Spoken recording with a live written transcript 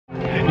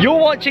You're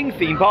watching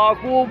Theme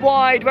Park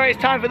Worldwide, where it's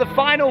time for the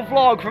final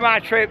vlog from our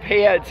trip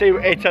here to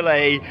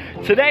Italy.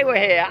 Today we're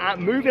here at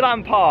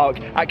Movieland Park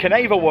at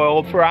Caneva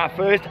World for our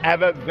first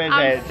ever visit.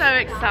 I'm so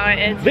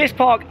excited. This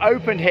park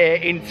opened here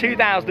in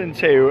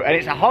 2002 and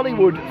it's a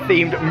Hollywood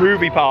themed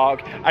movie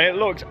park and it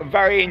looks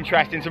very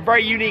interesting. Some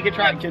very unique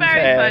attractions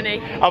very here.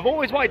 Funny. I've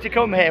always wanted to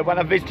come here when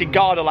I visited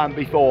Gardaland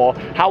before.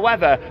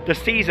 However, the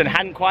season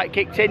hadn't quite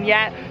kicked in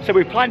yet, so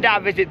we planned our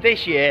visit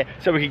this year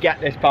so we could get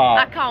this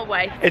park. I can't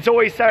wait. It's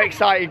always so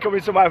exciting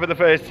coming somewhere for the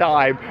first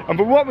time, and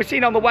from what we've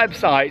seen on the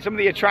website, some of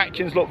the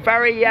attractions look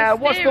very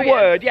what's the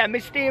word? Yeah,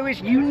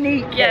 mysterious,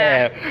 unique.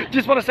 Yeah.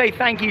 Just want to say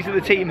thank you to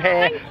the team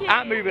here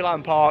at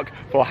Movieland Park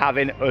for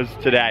having us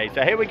today.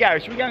 So here we go.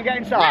 Should we go and get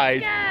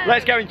inside?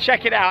 Let's go and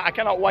check it out. I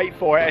cannot wait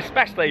for it,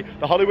 especially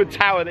the Hollywood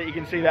Tower that you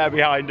can see there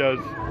behind us.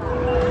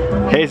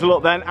 Here's a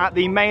look then at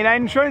the main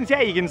entrance.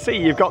 Yeah, you can see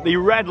you've got the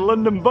red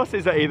London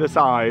buses at either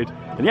side.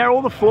 And yeah,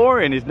 all the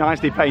flooring is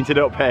nicely painted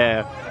up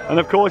here. And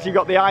of course you've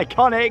got the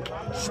iconic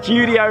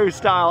studio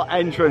style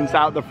entrance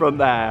out the front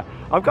there.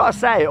 I've got to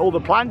say, all the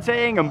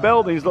planting and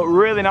buildings look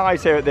really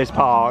nice here at this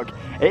park.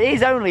 It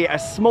is only a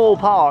small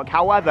park,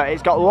 however,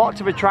 it's got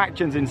lots of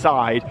attractions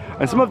inside,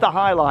 and some of the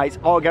highlights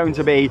are going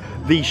to be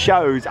the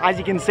shows. As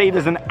you can see,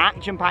 there's an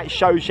action-packed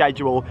show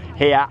schedule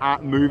here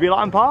at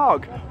Movieland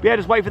Park. But yeah,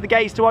 just wait for the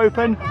gates to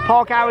open.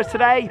 Park hours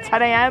today,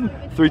 10 AM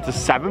through to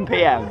 7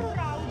 PM.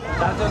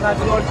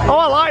 Oh,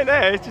 I like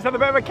this. Just had a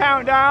bit of a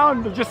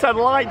countdown. They've just said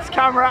lights,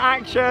 camera,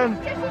 action,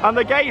 and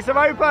the gates have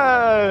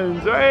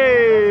opened.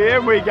 Hey,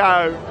 here we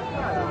go.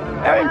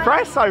 I'm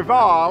impressed so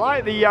far. I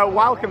like the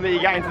welcome that you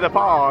get into the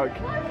park.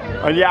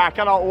 And yeah, I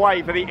cannot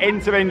wait for the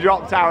Intermin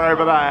drop tower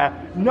over there.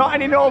 Not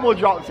any normal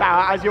drop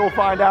tower, as you'll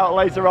find out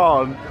later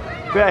on.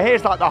 But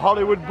here's like the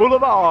Hollywood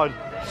Boulevard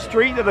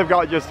street that they've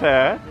got just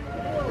here.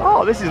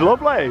 Oh, this is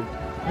lovely.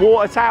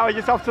 Water tower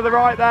just off to the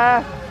right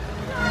there.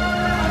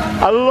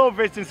 I love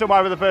visiting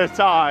somewhere for the first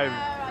time.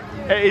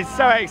 It is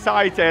so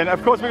exciting.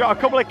 Of course, we've got a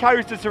couple of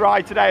coasters to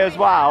ride today as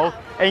well,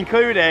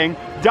 including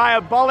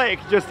Diabolik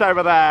just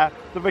over there,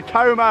 the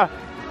Vekoma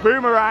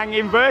Boomerang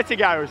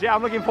Invertigo. So yeah,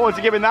 I'm looking forward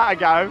to giving that a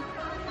go.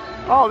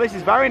 Oh, this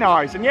is very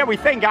nice. And yeah, we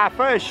think our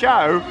first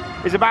show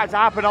is about to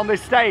happen on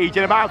this stage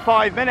in about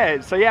 5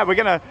 minutes. So yeah, we're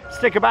gonna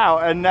stick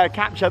about and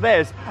capture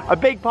this. A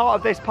big part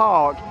of this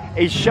park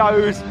is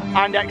shows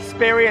and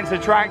experience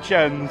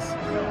attractions.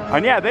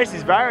 And yeah, this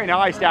is very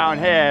nice down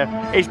here.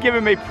 It's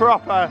giving me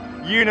proper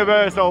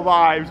Universal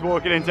vibes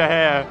walking into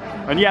here.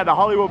 And yeah, the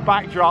Hollywood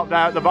backdrop there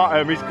at the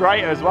bottom is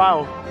great as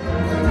well.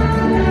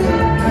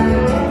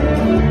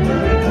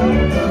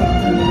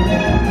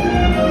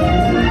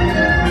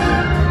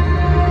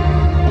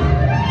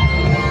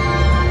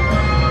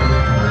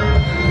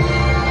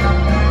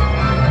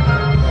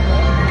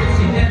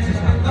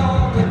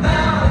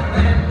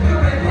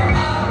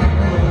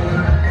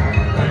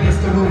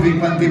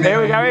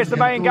 Here we go, here's the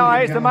main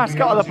guy, it's the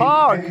mascot of the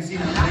park.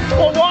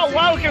 Well, what a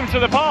welcome to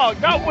the park.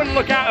 That wouldn't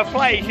look out of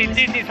place in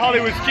Disney's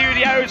Hollywood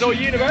Studios or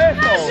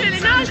Universal. That's really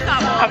nice,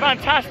 that one. A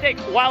fantastic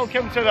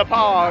welcome to the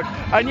park.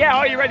 And yeah,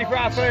 are you ready for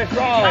our first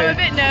ride? I'm a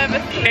bit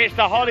nervous. It's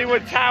the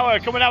Hollywood Tower.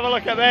 Come and have a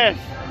look at this.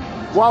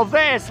 Well,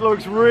 this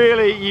looks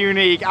really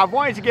unique. I've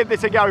wanted to give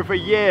this a go for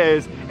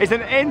years. It's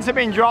an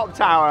Intermin drop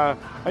tower.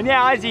 And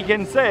yeah, as you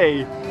can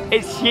see,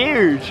 it's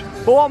huge.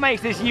 But what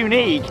makes this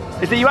unique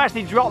is that you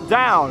actually drop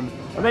down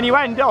and then you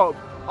end up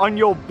on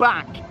your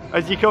back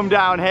as you come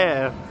down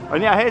here.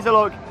 And yeah, here's a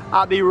look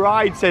at the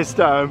ride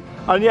system.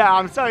 And yeah,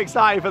 I'm so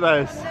excited for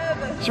this.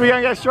 Should we go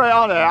and get straight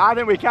on it? I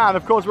think we can.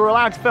 Of course, we're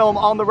allowed to film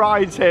on the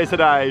rides here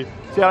today.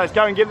 So yeah, let's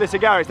go and give this a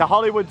go. It's the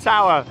Hollywood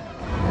Tower.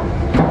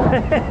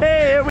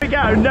 Here we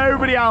go.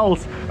 Nobody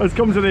else has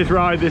come to this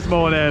ride this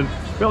morning.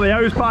 Got the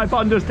hose pipe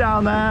on just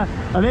down there.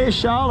 And here's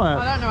Charlotte.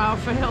 I don't know how I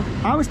feel.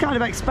 I was kind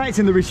of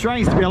expecting the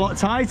restraints to be a lot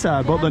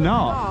tighter, but they're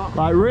not.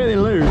 Like really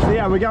loose. So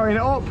yeah, we're going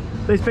up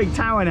this big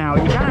tower now.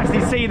 You can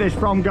actually see this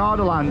from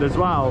Gardaland as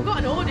well. We've got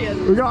an audience.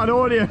 We've got an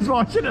audience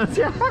watching us,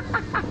 yeah.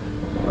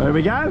 There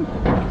we go.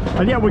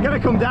 And yeah, we're going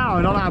to come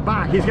down on our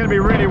back. It's going to be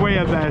really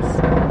weird, this.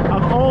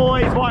 I've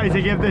always wanted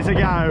to give this a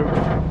go.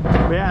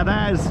 But yeah,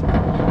 there's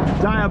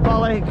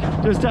Diabolik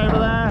just over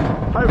there.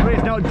 Hopefully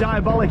it's not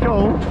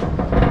diabolical.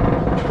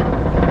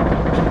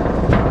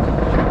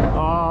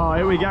 Oh,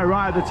 here we go,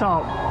 right at the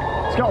top.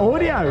 It's got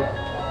audio.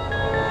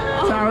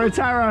 Tower of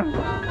Terror.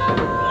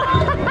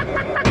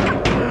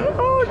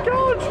 Oh,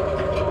 God.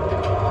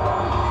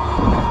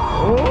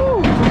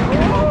 Oh.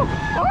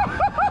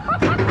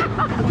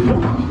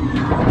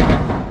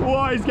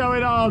 What is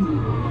going on?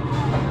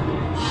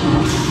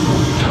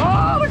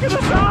 Oh, look at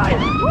the side!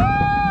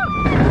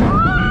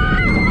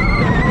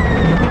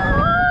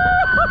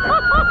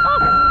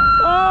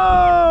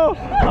 Oh,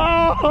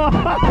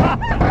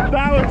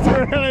 that was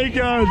really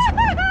good.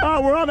 Oh,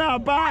 we're on our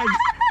backs,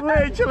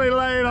 literally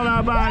laying on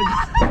our backs.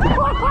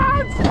 What?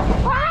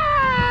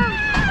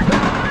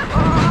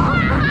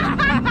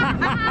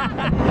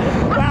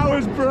 That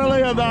was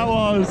brilliant, that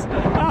was.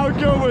 How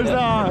good was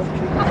that?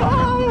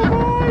 Oh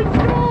my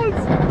God!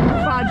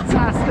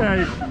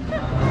 Fantastic.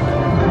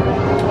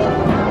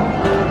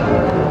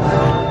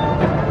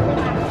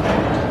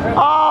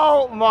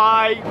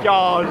 my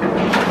God.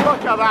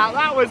 Look at that.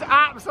 That was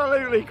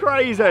absolutely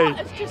crazy. What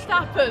has just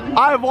happened?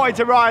 I've wanted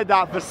to ride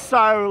that for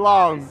so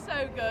long.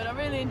 So good. I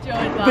really enjoyed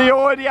that. The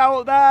audio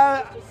up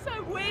there. It's just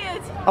so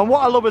weird. And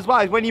what I love as well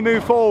is when you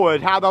move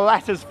forward, how the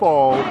letters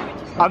fall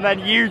and then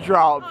you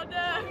drop. Oh, no.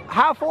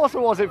 How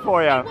forceful was it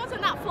for you? It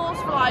wasn't that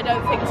forceful, I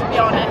don't think, to be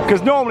honest.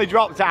 Because normally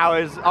drop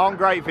towers aren't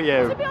great for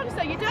you. To be honest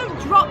though, you don't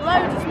drop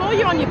loads, it's more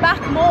you're on your back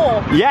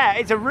more. Yeah,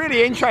 it's a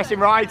really interesting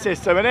ride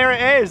system, and here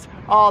it is.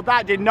 Oh,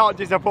 that did not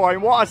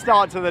disappoint. What a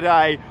start to the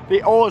day.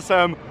 The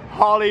awesome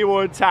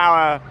Hollywood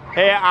Tower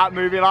here at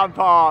Movieland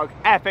Park.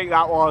 Epic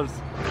that was.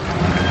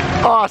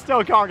 Oh, I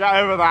still can't get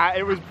over that.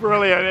 It was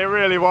brilliant, it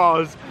really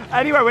was.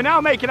 Anyway, we're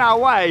now making our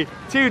way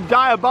to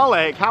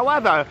Diabolik.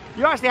 However,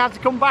 you actually have to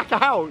come back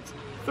out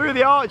through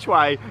the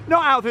archway,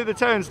 not out through the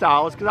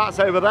turnstiles, because that's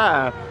over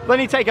there. Then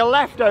you take a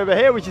left over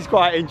here, which is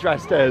quite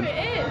interesting.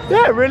 It is.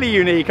 Yeah, really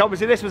unique.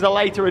 Obviously, this was a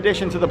later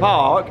addition to the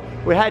park.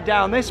 We head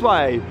down this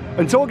way.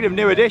 And talking of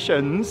new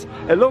additions,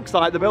 it looks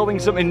like they're building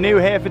something new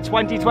here for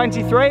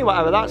 2023,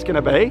 whatever that's going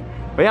to be.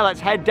 But yeah, let's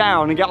head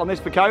down and get on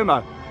this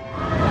Vekoma.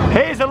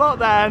 Here's a look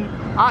then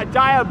at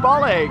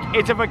Diabolik.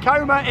 It's a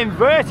Vekoma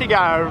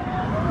Invertigo.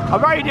 A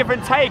very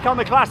different take on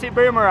the classic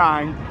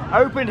boomerang.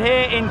 Opened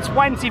here in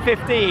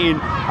 2015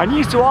 and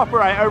used to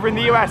operate over in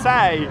the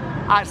USA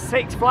at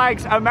Six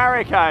Flags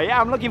America. Yeah,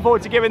 I'm looking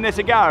forward to giving this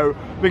a go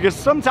because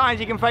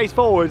sometimes you can face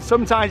forwards,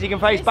 sometimes you can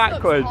face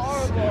backwards.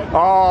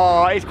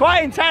 Oh, it's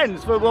quite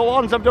intense for the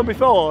ones I've done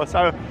before,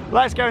 so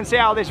let's go and see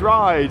how this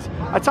rides.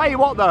 I tell you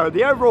what though,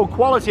 the overall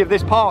quality of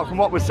this park from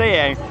what we're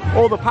seeing,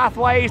 all the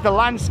pathways, the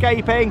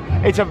landscaping,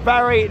 it's a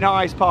very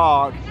nice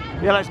park.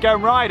 Yeah, let's go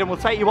and ride and we'll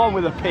take you on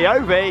with a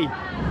POV.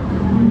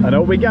 And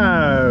up we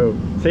go.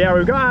 So yeah,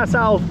 we've got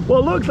ourselves, well,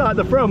 it looks like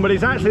the front, but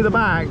it's actually the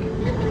back.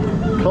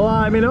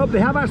 Climbing up. They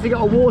have actually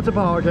got a water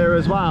park here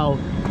as well.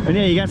 And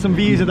yeah, you get some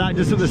views of that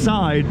just at the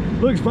side.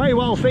 Looks very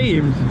well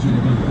themed.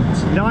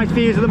 Nice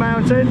views of the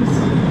mountains.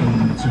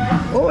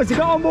 Oh, it's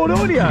got onboard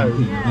audio.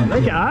 Yeah.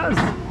 Look at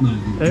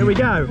that. Here we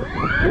go.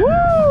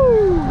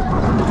 Woo!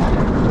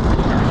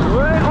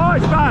 Oh,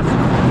 it's fast.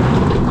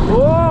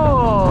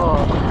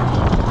 Whoa!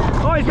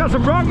 Oh, it's got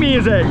some rock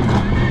music.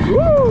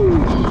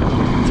 Woo!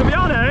 To be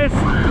honest,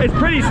 it's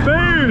pretty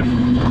smooth.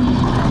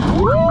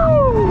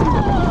 Woo!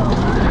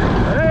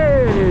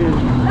 Hey!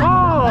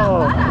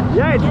 Oh!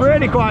 Yeah, it's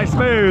really quite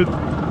smooth.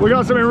 We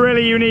got something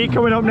really unique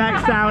coming up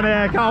next down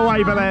here. Can't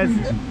wait for this.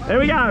 Here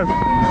we go.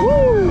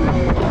 Woo!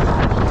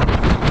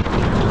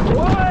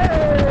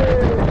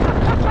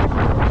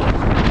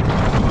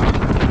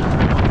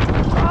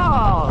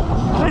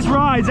 Oh! This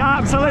ride's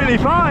absolutely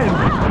fine.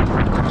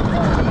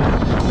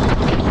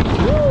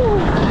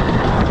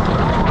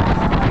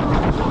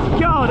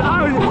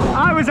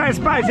 I was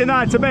expecting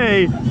that to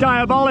be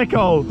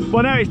diabolical.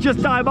 Well, no, it's just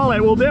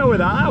Diabolik. We'll deal with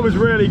that. That was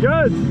really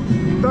good.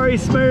 Very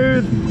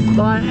smooth.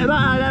 Like, that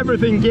had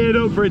everything geared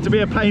up for it to be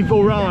a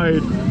painful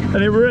ride.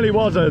 And it really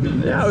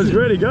wasn't. Yeah, it was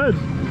really good.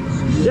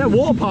 Yeah,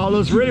 water park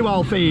looks really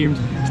well themed.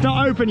 It's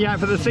not open yet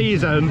for the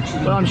season,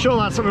 but I'm sure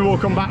that's something we'll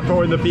come back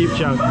for in the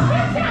future.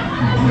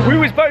 We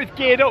was both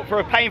geared up for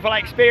a painful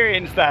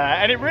experience there,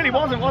 and it really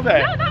wasn't, was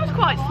it? No, that was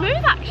quite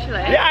smooth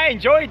actually. Yeah, I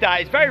enjoyed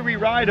that. It's very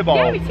re-rideable.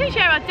 Yeah, me too,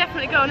 Joe. I'd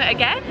definitely go on it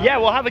again. Yeah,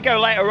 we'll have a go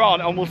later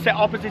on, and we'll sit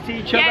opposite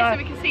each other. Yeah, so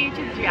we can see each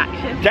other's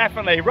reaction.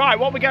 Definitely. Right,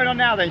 what are we going on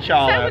now then,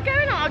 Charlotte? So we're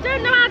going on, I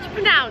don't know how to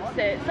pronounce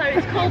it, so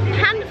it's called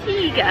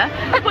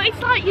Pangea, but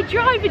it's like you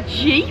drive a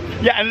Jeep.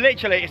 Yeah, and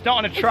literally, it's not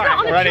on a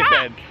track or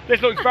anything.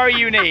 This looks very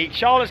unique.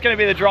 Charlotte's going to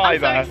be the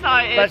driver. I'm so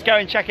excited. Let's go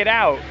and check it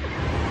out.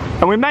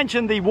 And we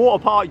mentioned the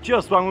water park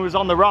just when we was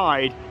on the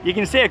ride. You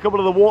can see a couple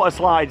of the water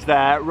slides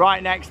there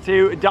right next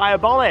to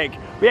Diabolik.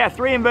 But yeah,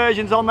 3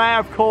 inversions on there,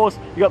 of course.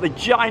 You got the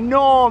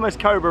ginormous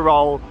Cobra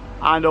roll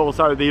and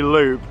also the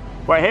loop.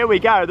 But here we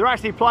go. They're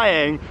actually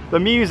playing the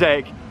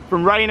music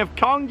from Reign of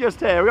Kong just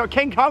here. We got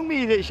King Kong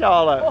music,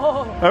 Charlotte.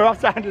 Oh. We're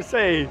off down to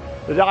see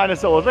the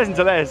dinosaurs. Listen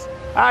to this.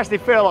 I actually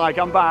feel like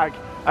I'm back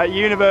at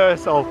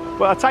Universal.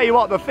 But I'll tell you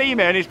what, the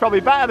theming is probably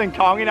better than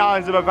Kong in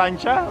Islands of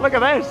Adventure. Look at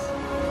this.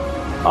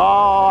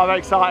 Oh, I'm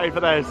excited for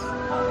this.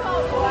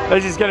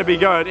 This is going to be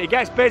good. It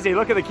gets busy.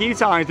 Look at the queue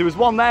times. There was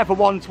one there for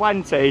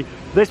 120.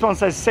 This one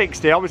says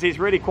 60. Obviously, it's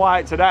really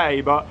quiet today.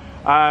 But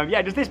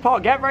yeah, does this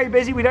park get very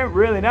busy? We don't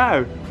really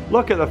know.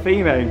 Look at the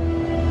theming.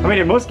 I mean,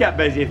 it must get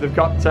busy if they've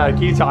got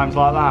queue times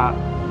like that.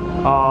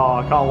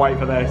 Oh, I can't wait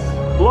for this.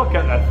 Look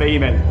at the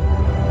theming.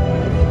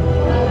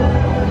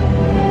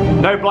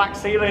 No black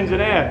ceilings in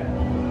here.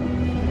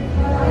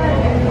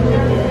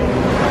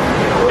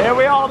 Here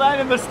we are then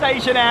in the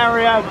station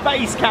area,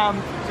 base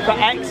camp for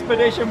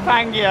Expedition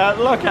Pangea.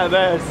 Look at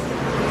this.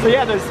 So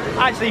yeah, there's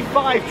actually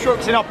 5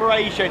 trucks in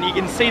operation. You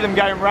can see them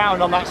going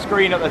round on that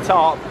screen at the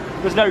top.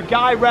 There's no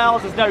guide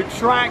rails, there's no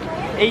track.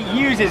 It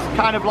uses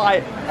kind of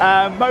like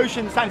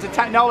motion sensor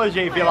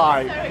technology, if you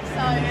like. So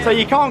excited. So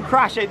you can't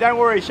crash it, don't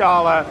worry,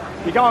 Charlotte.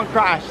 You can't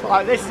crash.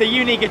 Like, this is a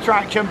unique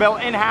attraction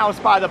built in-house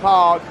by the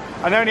park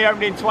and only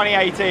opened in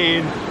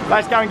 2018.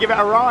 Let's go and give it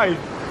a ride.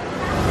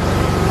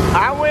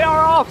 And we are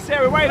off.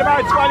 So we waited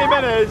about 20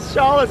 minutes.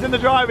 Charlotte's in the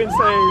driving seat.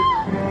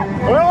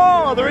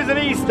 Oh, there is an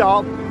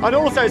e-stop. And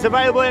also it's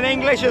available in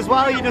English as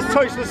well. You just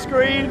touch the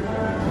screen.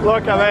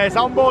 Look at this,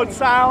 onboard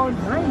sound.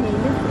 My name is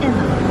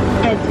Emma,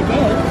 and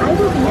today I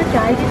will be your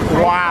guide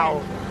inside.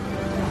 Wow.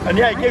 And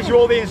yeah, it gives you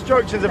all the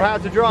instructions of how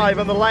to drive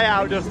and the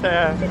layout just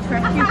here.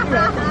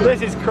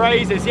 This is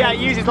crazy. So yeah, it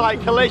uses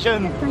like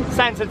collision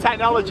sensor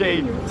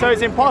technology, so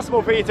it's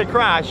impossible for you to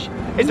crash.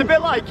 It's a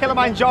bit like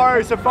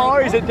Kilimanjaro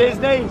safaris at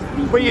Disney,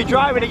 where you're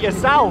driving it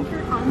yourself.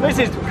 This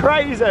is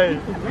crazy.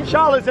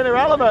 Charlotte's in her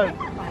element.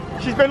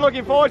 She's been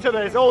looking forward to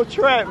this all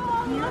trip.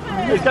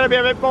 It's going to be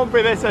a bit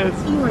bumpy, this is.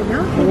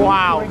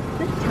 Wow.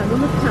 The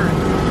Tunnel of Time.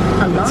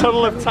 A long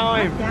Tunnel of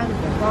Time. Down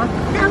in the rock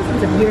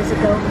thousands of years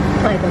ago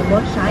by the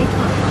Moshai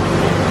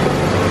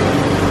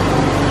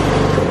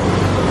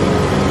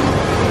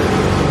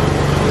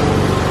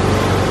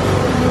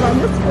on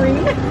the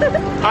screen.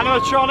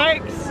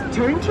 Animatronics.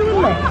 Turn to the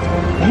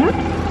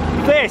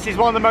left. This is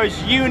one of the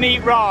most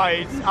unique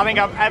rides I think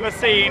I've ever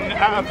seen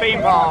at a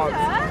theme park.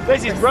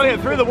 This is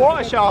brilliant. Through the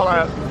water,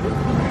 Charlotte.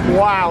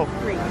 Wow.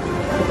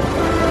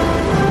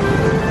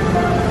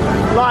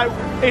 Like,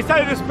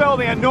 instead of just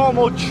building a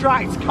normal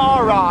tracked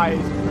car ride,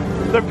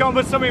 they've gone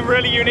for something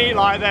really unique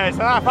like this,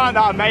 and I find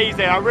that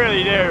amazing, I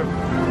really do.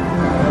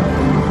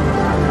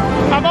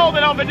 I'm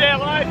holding on for dear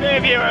life here,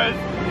 viewers.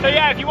 So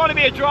yeah, if you want to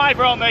be a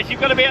driver on this, you've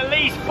got to be at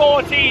least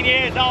 14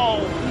 years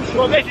old.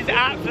 Well, this is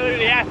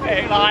absolutely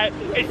epic. Like,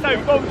 it's so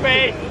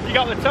bumpy, you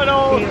got the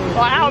tunnel.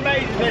 Like, how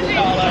amazing is this,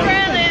 Charlotte?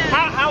 Brilliant.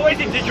 How is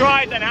it to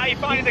drive then? How are you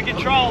finding the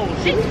controls?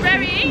 It's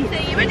very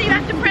easy. You really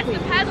have to press the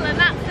pedal and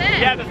that's it.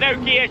 Yeah, there's no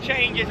gear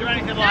changes or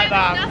anything like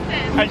that.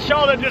 Nothing. And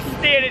Charlotte just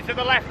steered it to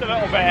the left a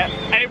little bit,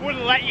 and it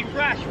wouldn't let you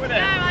crash, would it? No,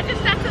 I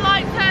just had to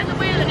like turn the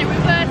wheel and it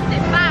reversed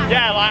it back.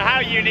 Yeah, like how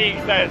unique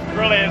is this?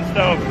 Brilliant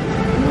stuff.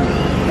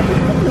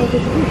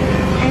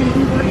 And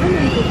we were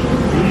unable to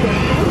receive their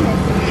phone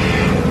message.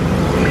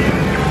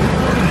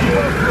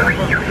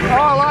 Oh,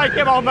 I like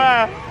him on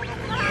there.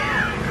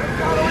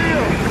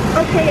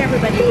 Okay,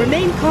 everybody,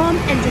 remain calm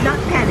and do not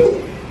panic.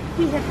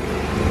 We have.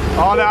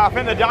 Oh no, I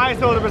think the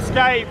dinosaurs have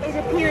escaped. It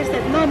appears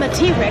that Mama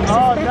T-Rex is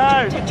Oh,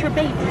 back no. to protect her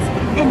babies,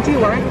 and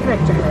you are a threat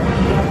to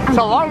her. It's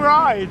a long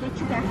ride. Get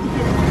you back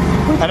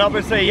together. And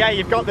obviously, yeah,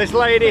 you've got this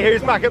lady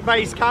who's back at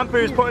base camp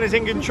who's putting us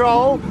in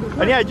control.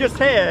 And yeah, just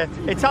here,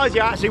 it tells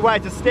you actually where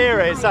to steer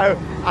it. So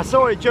I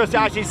saw it just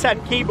actually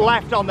said keep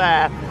left on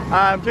there.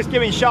 Just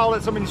giving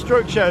Charlotte some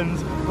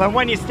instructions. And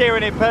when you're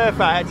steering it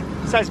perfect,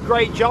 it says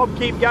great job,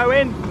 keep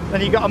going.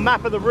 Then you've got a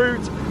map of the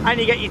route and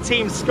you get your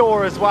team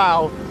score as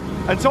well.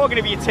 And talking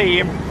of your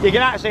team, you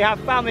can actually have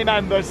family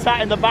members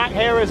sat in the back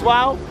here as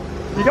well.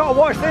 You got to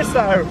watch this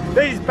though.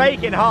 This is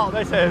baking hot,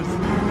 this is.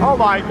 Oh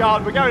my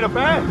God, we're going up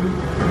there.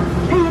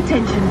 Pay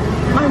attention.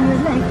 On your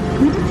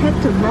left, we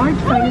detect a large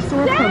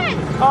dinosaur approaching.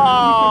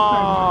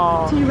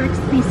 Oh! T-Rex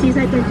species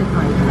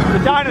identified.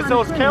 The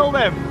dinosaurs killed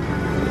him.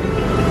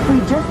 We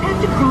just have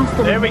to cross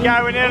the. Here we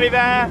go, we're nearly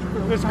there.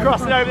 Just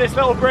crossing over this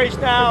little bridge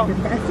now. The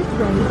fastest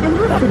way and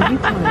we'll send you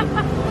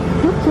time.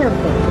 Be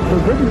careful.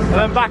 And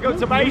then back up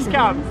to base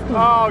camp.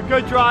 Oh,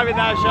 good driving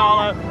there,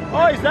 Charlotte.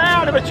 Oh, he's there,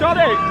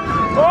 animatronic.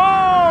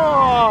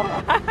 Oh!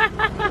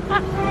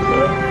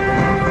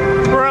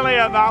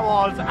 Brilliant that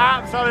was,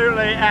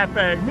 absolutely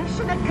epic.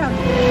 Mission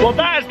accomplished. Well,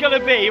 that is going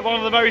to be one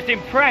of the most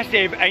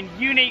impressive and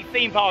unique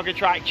theme park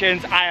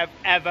attractions I have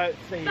ever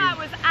seen. That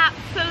was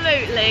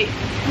absolutely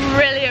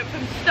brilliant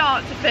from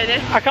start to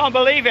finish. I can't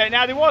believe it.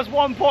 Now, there was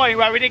one point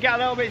where we did get a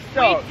little bit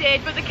stuck. We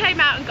did, but they came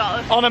out and got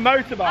us. On a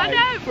motorbike, I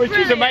know, which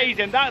is brilliant.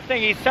 amazing. That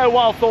thing is so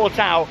well thought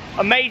out,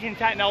 amazing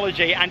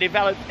technology and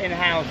developed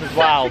in-house as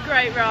well. Such a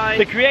great ride.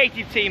 The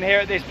creative team here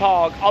at this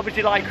park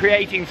obviously like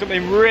creating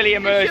something really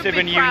immersive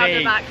and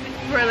unique.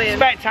 It's brilliant.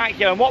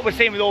 Spectacular, and what we're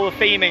seeing with all the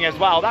theming as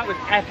well, that was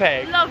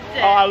epic. Loved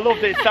it. Oh, I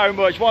loved it so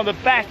much. One of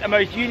the best and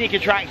most unique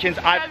attractions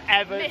I've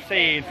ever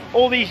seen.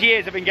 All these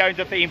years I've been going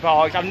to theme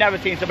parks, I've never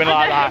seen something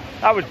like that.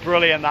 That was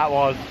brilliant, that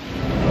was.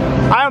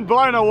 I am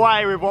blown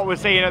away with what we're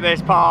seeing at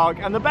this park,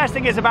 and the best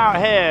thing is about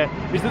here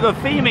is that the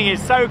theming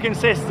is so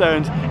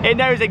consistent. It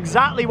knows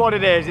exactly what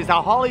it is. It's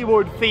a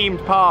Hollywood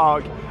themed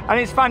park, and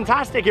it's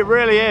fantastic, it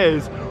really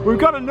is. We've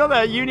got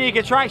another unique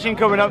attraction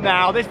coming up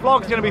now. This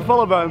vlog's going to be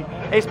full of them.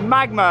 It's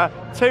Magma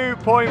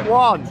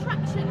 2.1.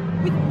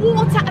 Attraction with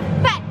water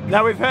effects.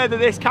 Now we've heard that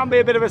this can be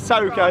a bit of a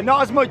soaker,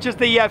 not as much as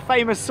the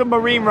famous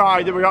submarine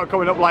ride that we got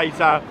coming up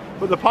later,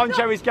 but the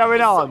poncho is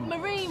going on.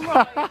 Submarine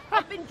ride.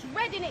 I've been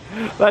dreading it.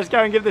 Let's go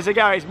and give this a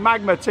go. It's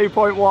Magma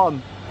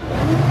 2.1.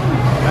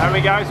 There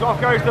we go, so off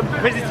goes the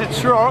visitor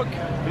truck.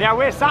 Now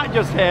we're sat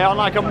just here on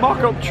like a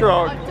mock-up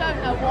truck. I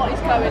don't know what is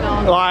going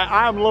on. Like,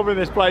 I am loving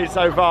this place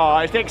so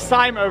far. It's the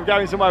excitement of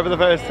going somewhere for the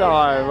first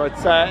time. But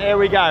here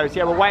we go. So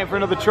yeah, we're waiting for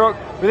another truck.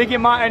 We think it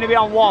might only be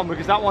on one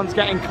because that one's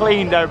getting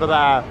cleaned over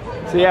there.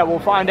 So yeah, we'll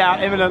find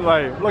out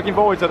imminently. Looking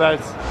forward to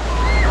this.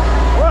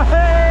 Well,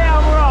 hey,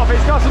 and we're off.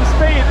 It's got some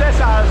speed, this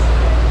has.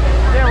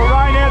 Yeah, we're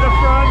right near the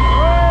front.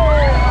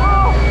 Whoa!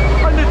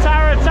 Oh, under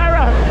terror.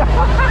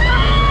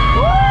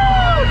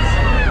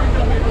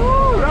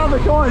 Woo! Around the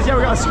of course, yeah,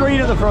 we've got a screen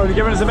at the front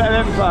giving us a bit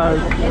of info.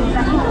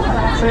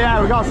 So yeah,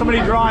 we've got somebody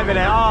driving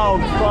it. Oh,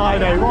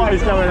 Friday, what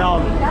is going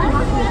on?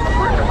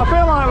 I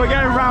feel like we're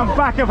going around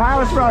back of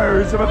house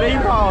roads of a theme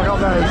park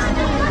on this.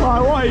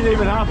 Like, what is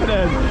even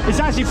happening? It's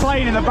actually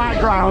playing in the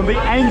background, the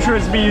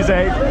entrance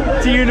music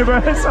to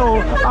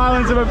Universal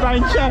Islands of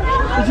Adventure,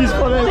 which is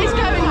funny. What's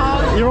going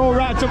on? You're all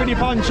wrapped up in your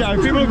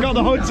poncho. People have got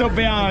the hoods up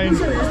behind.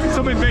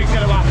 Something big's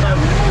going to happen.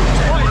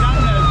 What is happening?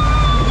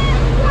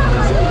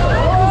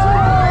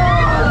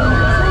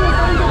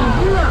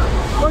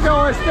 Look at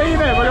all this steaming.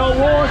 We've got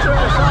water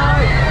at the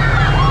side.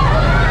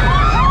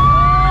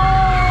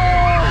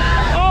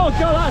 Oh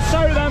God, that's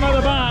so them at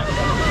the back.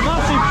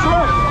 Massive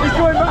truck. He's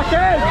going back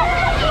in.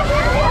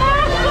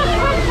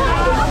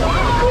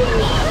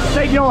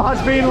 Signal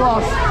has been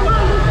lost.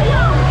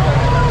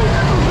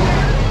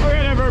 We're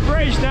going over a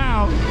bridge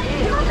now.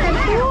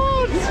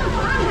 What?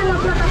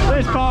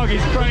 This park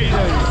is crazy.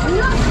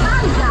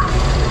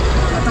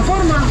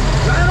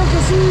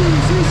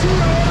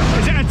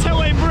 Is it a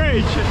tilting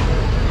bridge?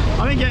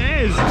 I think it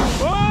is.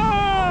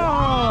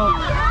 Whoa!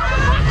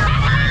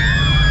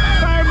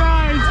 Bear in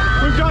mind,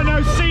 we've got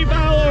no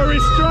seatbelt or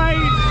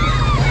restraint.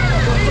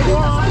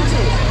 What?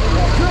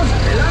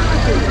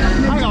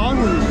 Hang on,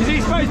 is he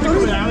supposed to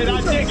come down with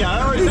that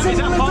digger, or is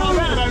that part of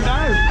it? I don't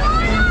know.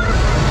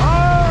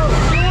 Oh!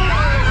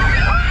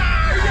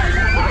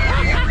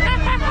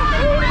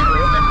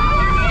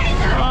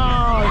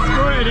 Oh,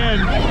 screw it in.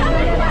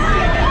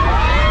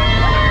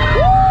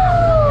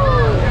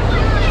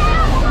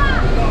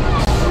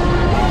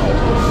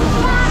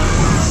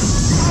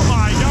 Oh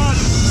my God!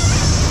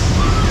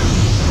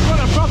 What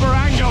a proper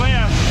angle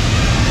here.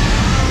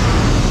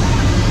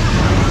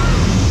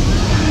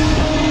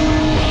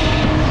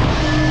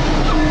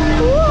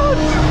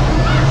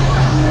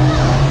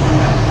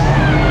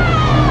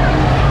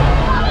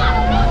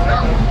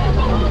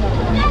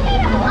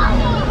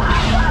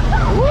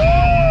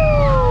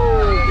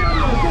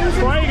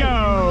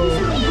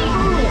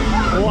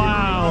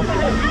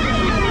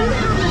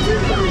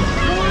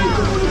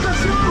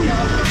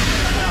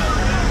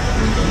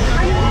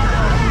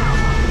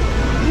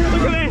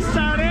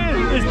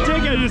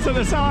 Just at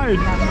the side.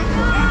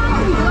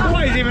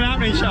 What is even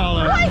happening,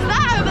 Charlotte? What is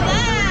that over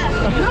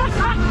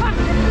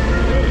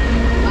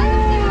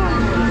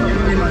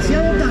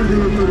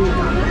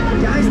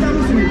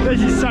there?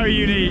 This is so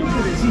unique. We're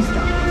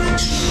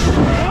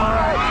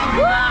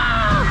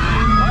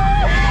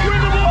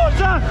in the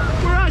water!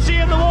 We're actually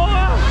in the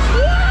water!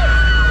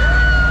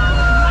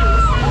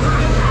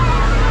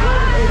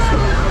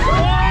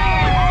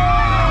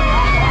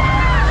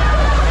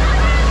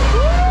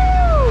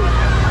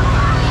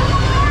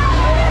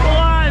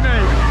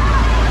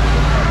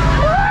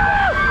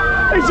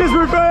 It's just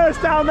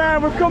reversed down there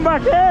and we've come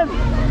back in.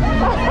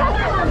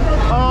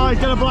 Oh, he's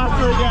gonna blast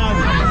her again.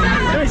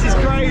 This is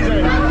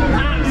crazy.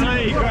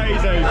 Absolutely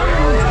crazy.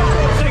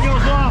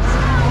 Signal's lost.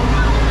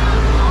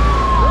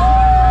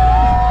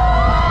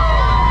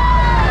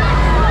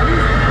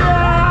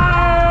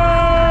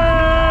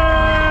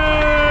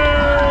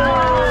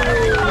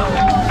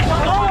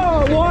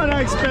 Oh, what an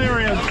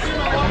experience.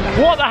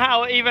 What the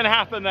hell even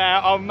happened there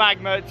on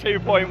Magma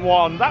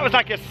 2.1? That was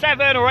like a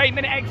 7 or 8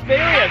 minute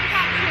experience.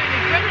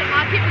 Brilliant,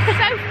 like it was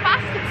so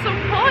fast at some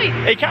point.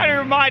 It kind of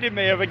reminded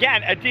me of,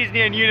 again, a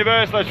Disney and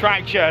Universal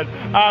attraction,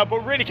 but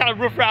really kind of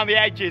rough around the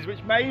edges,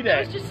 which made it. There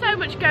was just so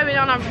much going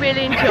on, I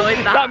really enjoyed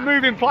that. That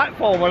moving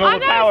platform and all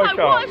the power like,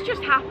 what has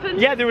just happened?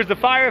 Yeah, there was the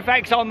fire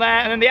effects on there,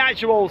 and then the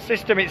actual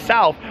system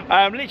itself,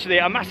 literally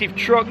a massissive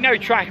truck, no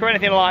track or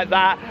anything like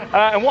that,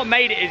 and what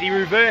made it is he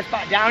reversed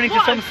back down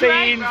into some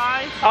scenes.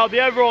 Oh,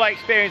 the overall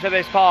experience of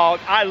this park,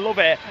 I love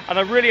it, and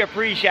I really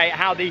appreciate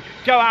how they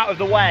go out of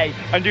the way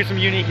and do some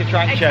unique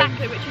attractions.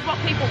 Exactly, which is what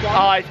people want.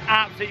 Oh, it's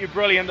absolutely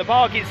brilliant. The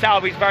park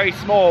itself is very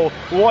small.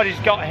 What it's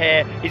got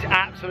here is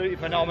absolutely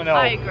phenomenal.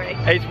 I agree.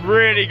 It's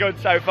really good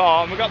so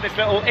far. And we've got this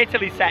little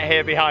Italy set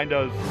here behind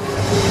us.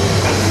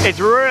 It's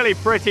really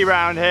pretty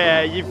round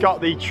here. You've got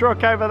the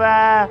truck over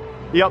there.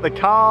 You got the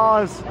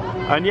cars.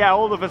 And yeah,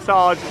 all the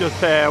facades just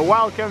here.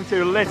 Welcome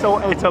to Little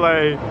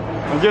Italy.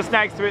 And just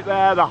next to it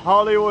there, the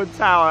Hollywood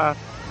Tower.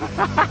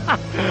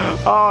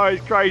 Oh,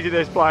 it's crazy,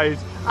 this place.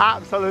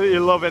 Absolutely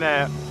loving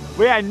it.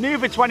 Well, yeah, new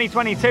for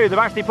 2022, they've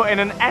actually put in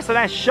an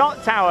S&S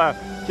shot tower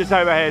just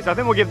over here, so I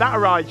think we'll give that a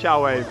ride,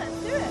 shall we? Let's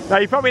do it. Now,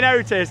 you probably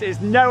noticed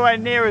it's nowhere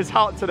near as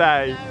hot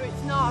today. No,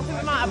 it's not. I think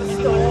we might have a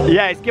storm.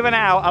 Yeah, it's given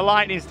out a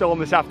lightning storm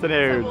this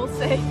afternoon. So we'll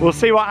see. We'll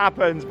see what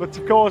happens, but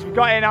of course, we've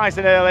got here nice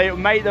and early, we'll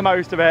make the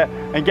most of it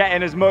and get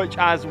in as much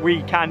as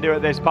we can do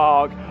at this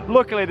park.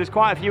 Luckily, there's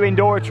quite a few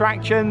indoor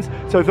attractions,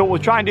 so I thought we'll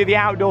try and do the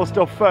outdoor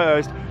stuff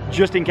first,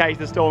 just in case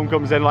the storm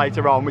comes in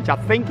later on, which I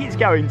think it's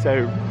going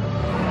to.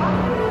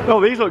 Oh,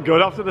 these look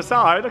good off to the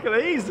side. Look at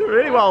these, they're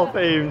really well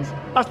themed.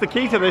 That's the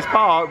key to this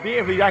park,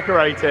 beautifully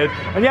decorated.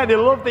 And yeah, they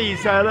love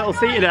these little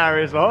seated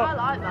areas, look. I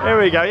like that. Here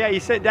we go, yeah, you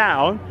sit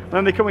down, and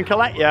then they come and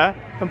collect you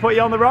and put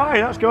you on the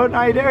ride. That's good,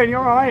 how you doing? You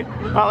all right?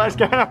 Right, let's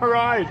go on a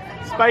ride.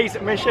 Space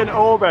Mission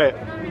Orbit.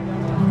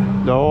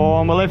 Oh,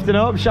 and we're lifting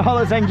up.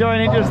 Charlotte's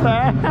enjoying it just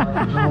there.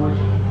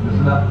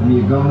 listen up for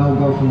me. Go, no,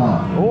 go for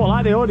launch. Oh, I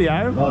like the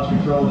audio. Launch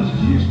control, this is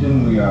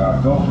Houston. We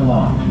are go for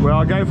launch. We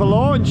are go for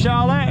launch,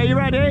 Charlotte. Are you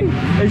ready?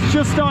 It's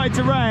just started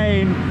to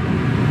rain.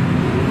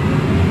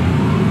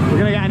 We're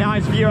going to get a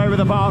nice view over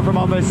the park from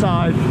on this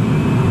side.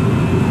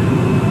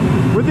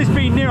 With this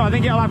being new, I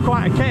think it'll have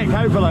quite a kick,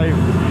 hopefully.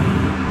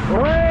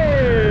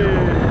 Whee!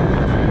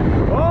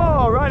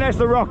 Oh, right next to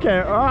the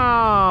rocket.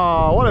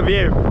 Oh, what a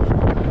view.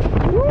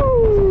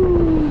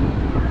 Woo!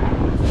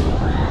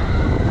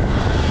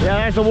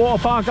 Yeah, there's the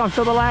water park off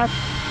to the left.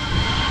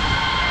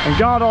 And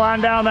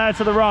Gardaland down there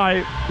to the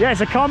right. Yeah,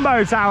 it's a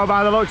combo tower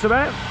by the looks of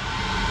it.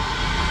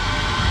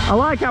 I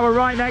like how we're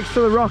right next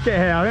to the rocket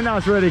here. I think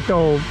that's really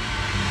cool.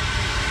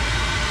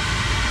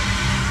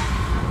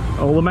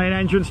 All the main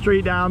entrance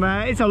street down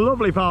there. It's a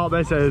lovely park,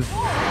 this is.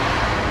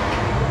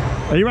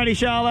 Are you ready,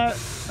 Charlotte?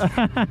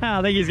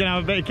 I think he's going to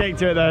have a bit of kick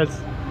to it,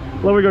 this.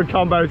 Love a good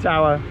combo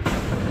tower.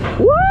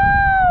 Woo!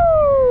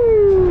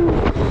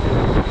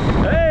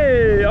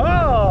 Hey,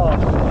 oh,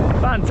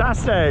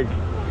 fantastic.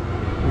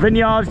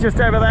 Vineyards just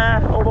over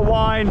there, all the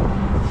wine.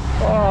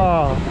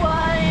 Oh,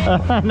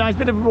 wine. Nice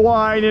bit of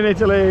wine in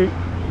Italy.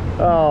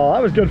 Oh,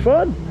 that was good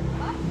fun.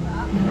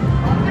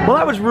 Well,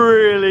 that was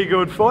really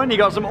good fun. You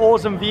got some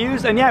awesome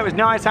views, and yeah, it was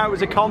nice how it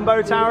was a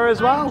combo tower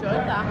as well.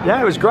 Yeah,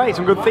 it was great.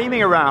 Some good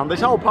theming around.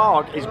 This whole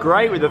park is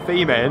great with the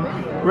theming.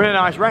 We're in a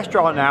nice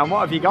restaurant now, and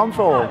what have you gone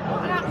for?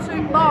 An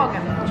absolute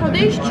bargain. So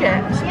these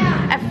chips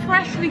are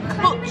freshly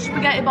cooked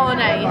spaghetti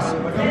bolognese.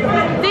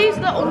 These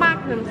little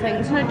magnum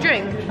things and a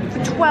drink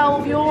for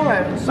 12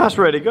 euros. That's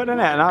really good, isn't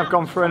it? And I've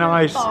gone for a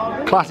nice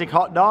classic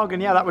hot dog,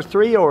 and yeah, that was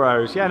 3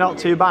 euros. Yeah, not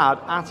too bad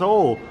at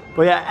all.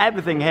 But yeah,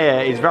 everything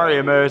here is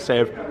very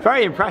immersive.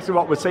 Very impressed with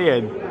what we're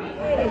seeing.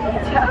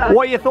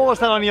 What are your thoughts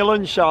then on your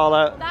lunch,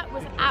 Charlotte? That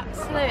was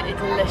absolutely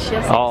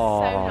delicious.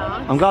 Oh, so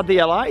nice. I'm glad that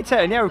you liked it.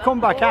 And yeah, we've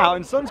come back out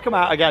and sun's come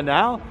out again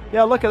now.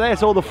 Yeah, look at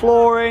this, all the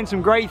flooring,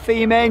 some great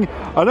theming.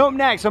 And up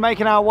next, we're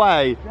making our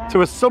way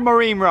to a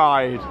submarine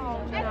ride.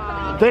 Oh,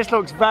 no. This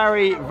looks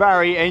very,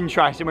 very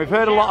interesting. We've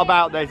heard a lot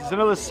about this. It's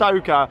another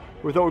soaker.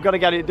 We thought we've got to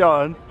get it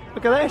done.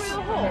 Look at this.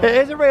 It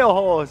is a real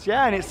horse,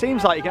 yeah, and it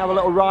seems like you can have a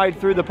little ride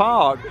through the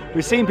park.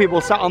 We've seen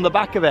people sat on the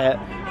back of it,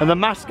 and the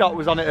mascot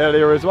was on it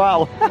earlier as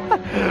well.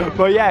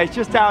 But yeah, it's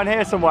just down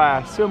here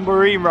somewhere.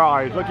 Submarine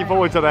ride. Looking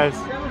forward to this.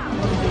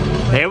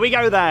 Here we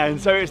go then.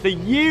 So it's the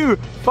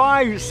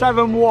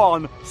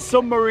U571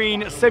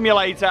 Submarine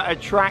Simulator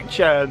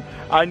attraction.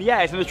 And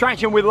yeah, it's an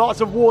attraction with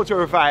lots of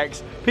water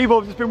effects.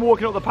 People have just been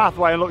walking up the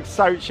pathway and look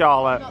soaked,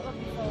 Charlotte.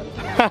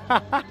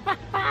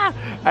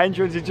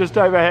 Entrance is just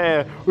over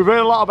here. We've heard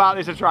a lot about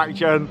this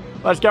attraction.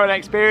 Let's go and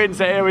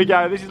experience it. Here we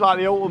go. This is like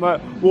the ultimate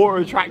water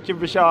attraction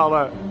for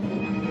Charlotte.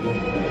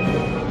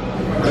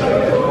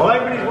 Well,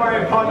 everybody's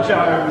wearing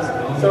ponchos,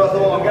 so I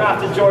thought I'm going to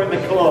have to join the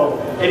club.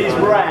 It is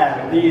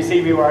rare that you see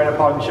me wearing a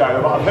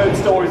poncho, but I've heard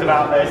stories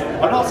about this.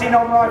 I've not seen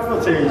on-ride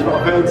footage, but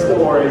I've heard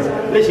stories.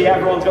 Literally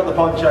everyone's got the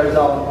ponchos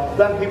on.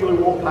 Then people who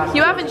walk past.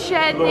 You haven't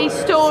shared these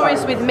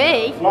stories with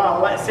me.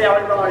 Well, let's see how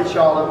it rides,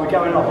 Charlotte. We're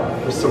going on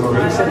the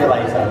Submarine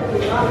Simulator.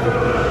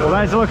 Well,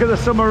 there's a look at the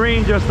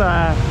submarine just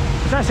there.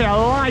 It's actually a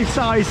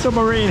life-size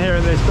submarine here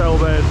in this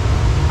building.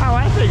 How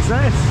epic's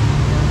this?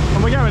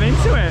 And we're going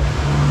into it.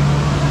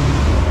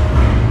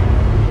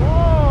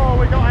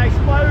 We've got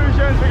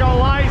explosions, we've got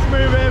lights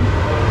moving,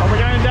 and we're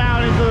going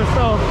down into the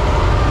stuff.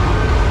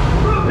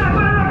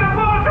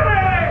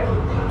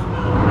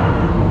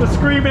 They're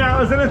screaming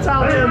at us in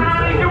Italian.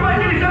 Right,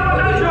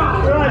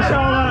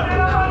 Charlotte.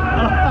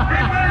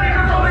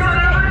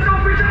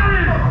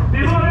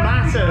 It's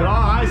massive. Oh,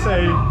 I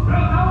see.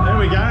 There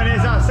we go, and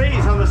here's our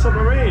seats on the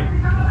submarine.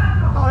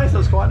 Oh, this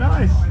looks quite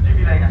nice.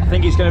 I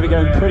think it's going to be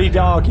going pretty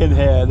dark in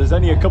here. There's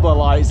only a couple of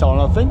lights on.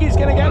 I think it's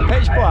going to get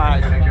pitch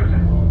black.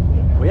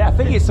 Well, yeah, I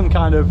think it's some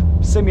kind of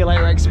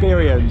simulator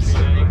experience.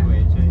 I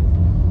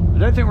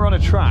don't think we're on a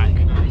track.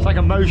 It's like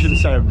a motion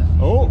sim.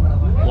 Oh,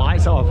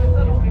 lights off.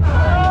 Oh,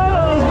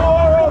 there's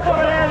more all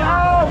coming in.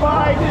 Oh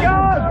my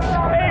God!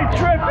 It's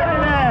tripping in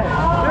there.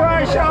 You're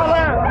right,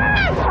 Charlotte.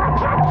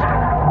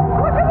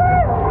 Look at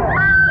this.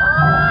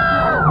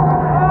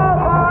 Oh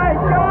my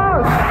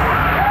God!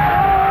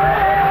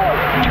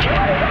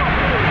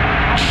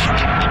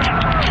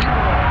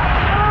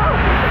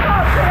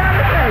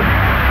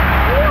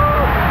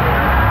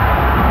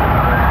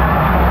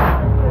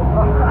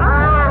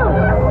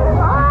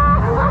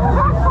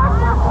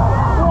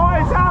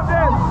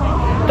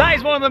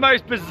 One of the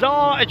most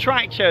bizarre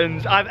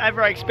attractions I've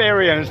ever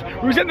experienced.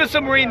 We was in the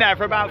submarine there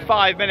for about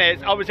 5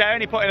 minutes. I was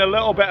only putting a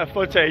little bit of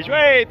footage.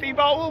 Hey, Theme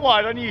Park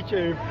Worldwide on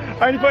YouTube.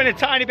 Only putting a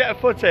tiny bit of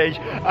footage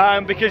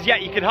because yeah,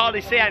 you could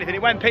hardly see anything.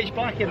 It went pitch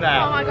black in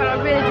there. Oh my God,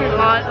 I really didn't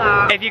like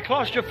that. If you're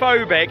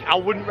claustrophobic, I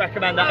wouldn't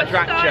recommend that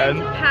attraction. I was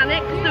starting to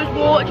panic because there was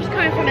water just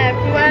coming from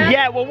everywhere.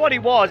 Yeah, well what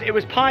it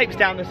was pipes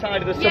down the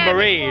side of the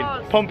submarine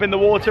pumping the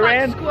water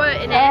in.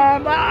 Squirting in.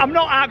 I'm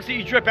not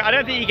absolutely dripping. I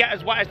don't think you get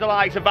as wet as the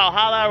likes of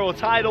Valhalla or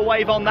Tidal Wave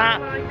brave on that,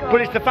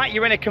 but it's the fact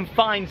you're in a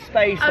confined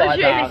space like that. I was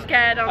really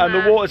scared on and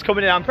that. the water's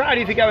coming in. I'm proud of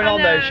you for going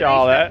on there,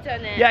 Charlotte.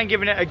 Done it. Yeah, and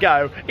giving it a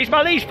go. It's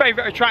my least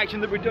favourite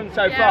attraction that we've done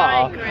so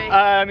far,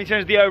 in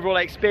terms of the overall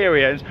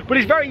experience, but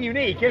it's very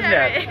unique, isn't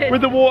it?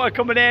 With the water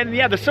coming in, and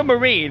yeah, the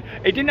submarine,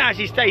 it didn't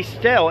actually stay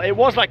still. It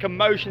was like a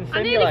motion simulator.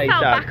 I nearly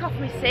fell back off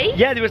my seat.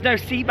 Yeah, there was no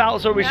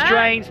seatbelts or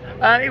restraints.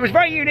 It was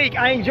very unique.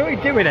 I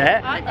enjoyed doing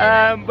it.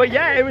 But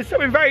yeah, it was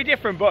something very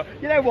different. But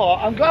you know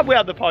what? I'm glad we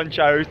had the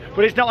ponchos,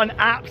 but it's not an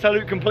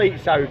absolute complete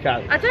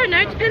soaker. I don't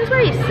know, it depends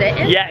where you're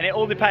sitting. Yeah, and it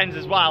all depends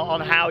as well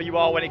on how you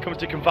are when it comes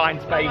to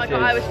confined spaces. Oh my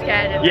God, I was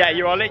scared of Yeah,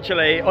 you are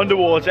literally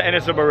underwater in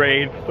a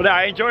submarine. But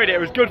I enjoyed it. It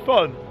was good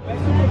fun.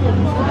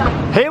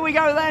 Here we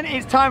go then.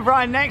 It's time for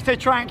our next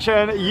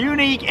attraction,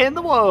 unique in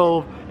the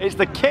world. It's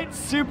the Kids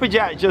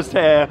Superjet just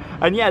here.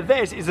 And yeah,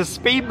 this is a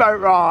speedboat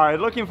ride.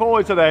 Looking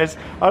forward to this.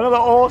 Another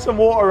awesome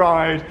water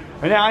ride.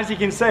 And as you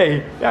can see,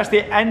 you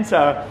actually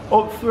enter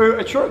up through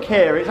a truck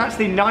here. It's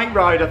actually Night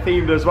Rider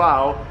themed as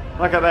well.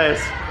 Look at this.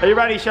 Are you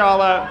ready,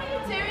 Charlotte?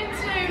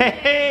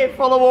 Hey,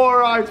 full of water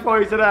rides for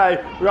you today.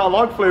 We've got a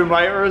log flume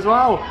later as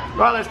well.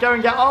 Right, let's go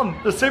and get on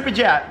the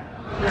Superjet.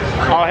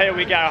 Oh, here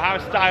we go. How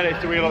stylish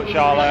do we look,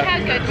 Charlotte? How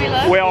good we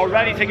look. We are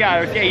ready to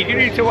go. So yeah, you do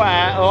need to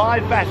wear a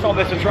live vest on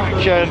this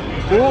attraction.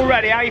 We're all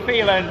ready. How are you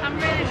feeling? I'm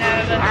really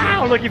nervous.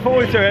 I'm looking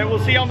forward to it. We'll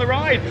see you on the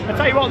ride. I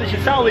tell you what, they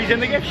should sell these in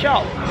the gift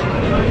shop.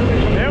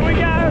 Here we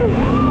go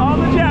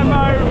on the jet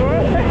boat.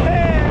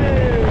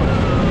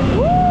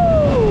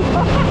 Woo!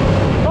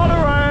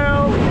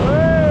 Monorail.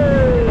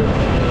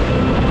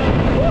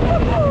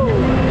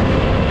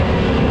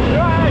 You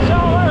alright,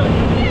 Charlotte?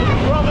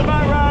 Yeah. We're on the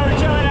boat road,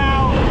 chilling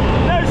out.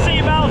 No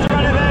seatbelts or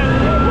anything.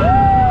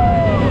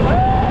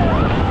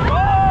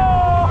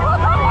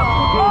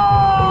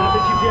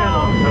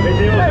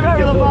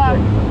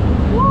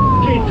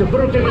 Kit,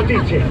 brutte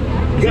notizie.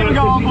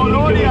 Grazie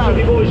signori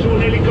di voi su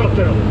un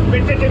elicottero.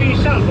 Mettetevi in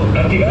salvo.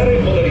 Attivare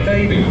modalità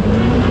IB.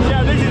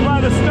 Yeah, this is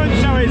where the stunt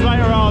show is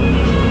later on.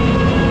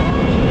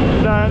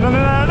 No, no, no,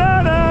 no,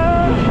 no, no.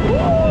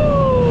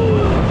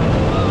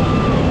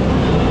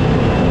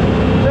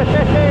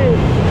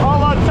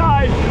 All on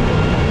time.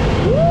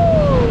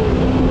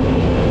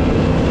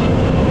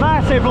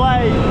 Massive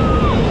lake.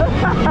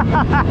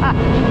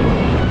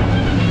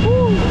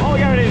 Oh, we're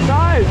going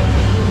inside.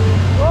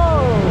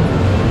 Whoa.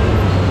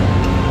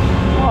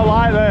 I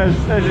like this.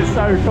 This is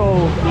so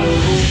cool.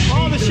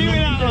 Oh, they're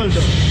shooting at us.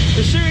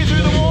 They're shooting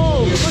through the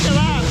wall. Look at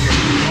that.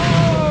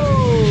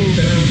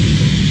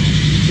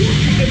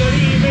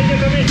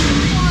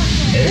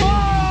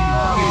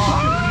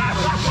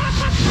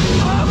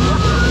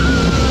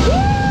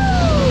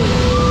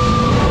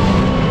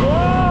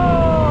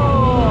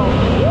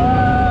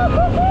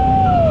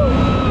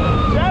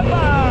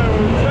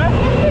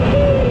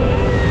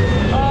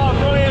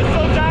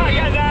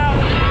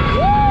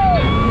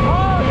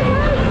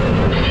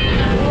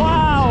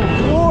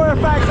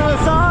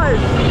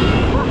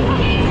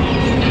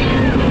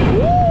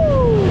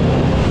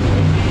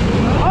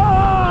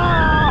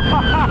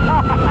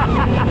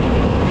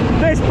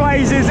 This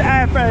place is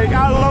epic.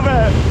 I love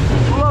it.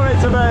 Love it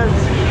to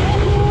bits.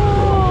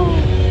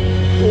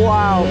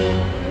 Wow.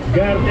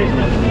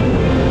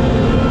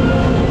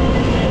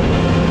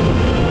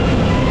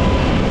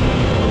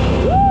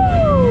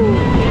 Woo!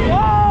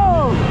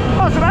 Whoa!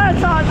 Oh, some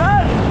airtime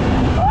there.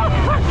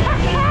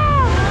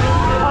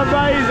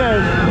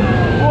 Amazing.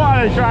 What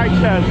an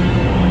attraction.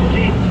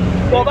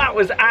 Well, that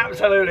was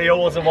absolutely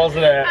awesome,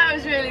 wasn't it? That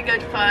was really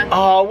good fun.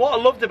 Oh, what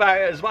I loved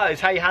about it as well is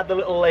how you had the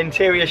little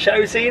interior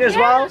show scene as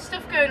well. There's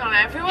stuff going on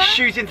everywhere.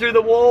 Shooting through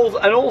the walls,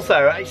 and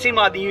also it seemed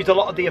like they used a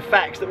lot of the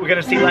effects that we're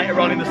going to see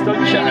later on in the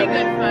stunt show. Really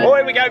good fun. Oh,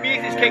 here we go,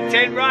 music's kicked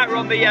in. Right, we're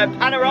on the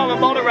panorama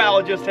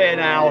monorail just here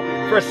now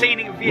for a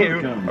scenic view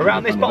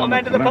around this bottom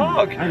end of the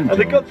park. And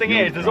the good thing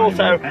is there's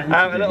also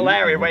a little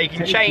area where you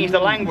can change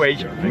the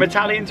language from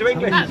Italian to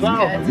English as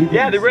well. Good.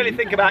 Yeah, they really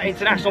think about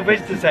international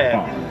visitors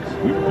here.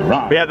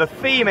 But yeah, the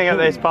theming of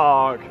this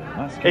park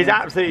is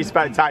absolutely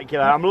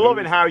spectacular. I'm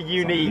loving how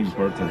unique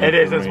it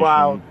is as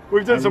well.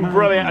 We've done some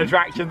brilliant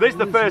attractions. This is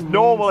the first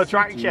normal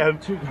attraction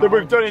that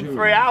we've done in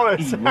 3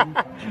 hours.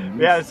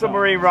 Yeah, the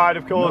submarine ride,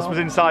 of course, was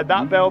inside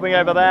that building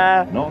over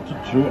there.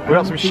 We've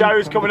got some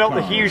shows coming up,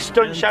 the huge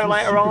stunt show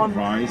later on.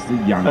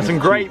 There's some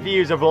great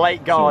views of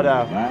Lake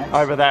Garda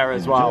over there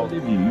as well.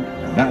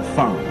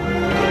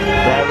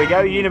 There we go,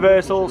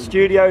 Universal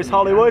Studios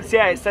Hollywood. So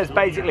yeah, it says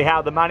basically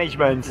how the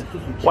management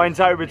went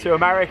over to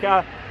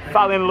America,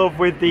 fell in love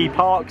with the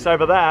parks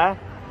over there,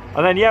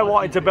 and then yeah,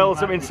 wanted to build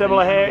something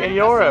similar here in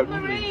Europe.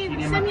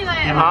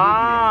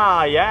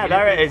 Ah, yeah,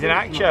 there it is in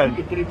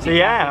action. So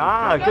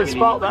yeah, good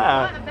spot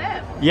there.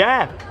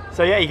 Yeah,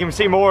 so yeah, you can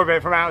see more of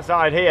it from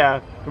outside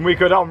here than we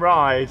could on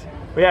ride.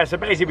 But yeah, so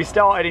basically we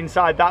started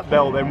inside that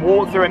building,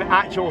 walked through an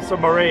actual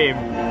submarine,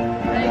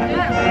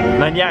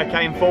 and then yeah,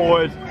 came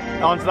forward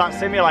onto that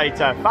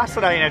simulator.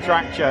 Fascinating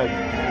attraction.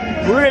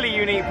 Really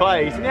unique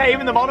place. And yeah,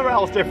 even the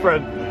monorail's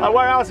different. Like,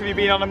 where else have you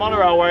been on a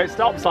monorail where it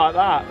stops like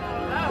that?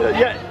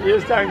 Yeah, you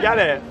just don't get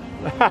it.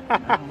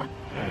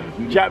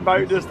 Jet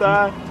boat just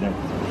there.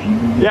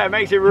 Yeah, it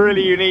makes it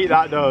really unique,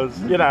 that does.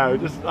 You know,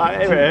 just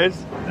like, here it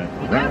is.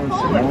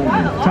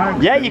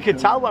 Yeah, you could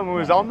tell when we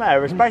was on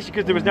there, especially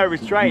because there was no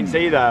restraints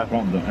either.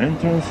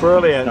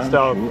 Brilliant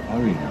stuff.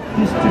 Have you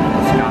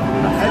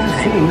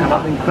seen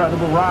how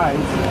incredible rides?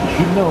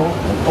 You know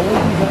that all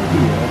these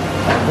ideas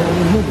are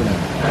only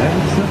Movieland,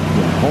 thanks to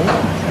the whole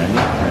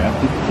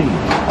creative team.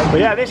 But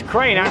yeah, this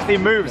crane actually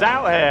moves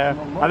out here.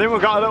 I think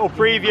we've got a little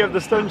preview of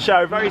the stunt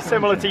show, very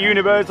similar to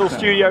Universal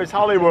Studios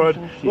Hollywood.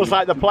 Looks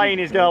like the plane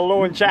is going to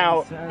launch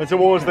out and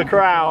towards the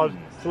crowd.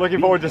 So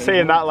looking forward to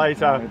seeing that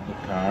later.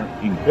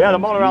 Yeah, the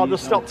monorail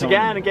just stopped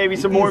again and gave you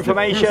some more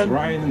information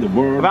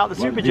about the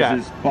Superjet.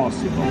 This is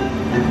possible.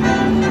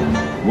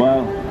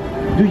 Well,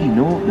 do you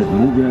know that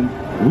Movieland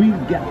will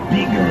get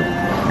bigger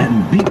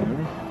and bigger?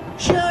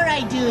 Sure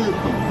I do.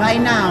 By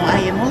now, I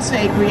am also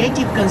a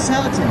creative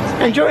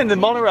consultant. Enjoying the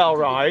monorail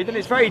ride, and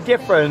it's very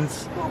different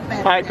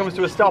how it comes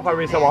to a stop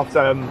every so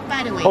often.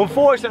 By the way,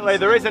 Unfortunately,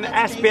 there is an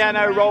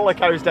SBNO roller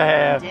coaster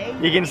here.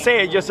 You can see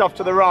it just off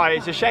to the right.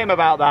 It's a shame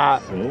about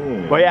that.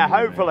 But yeah,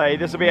 hopefully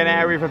this will be an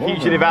area for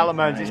future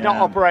development. It's not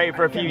operated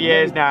for a few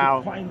years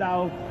now.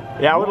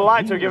 Yeah, I would have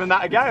liked to have given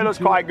that a go. It looks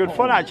quite good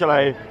fun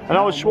actually. An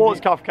old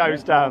Schwarzkopf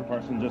coaster.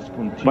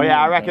 But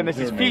yeah, I reckon this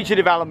is future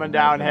development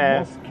down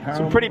here.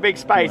 Some pretty big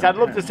space. I'd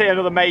love to see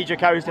another major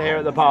coaster here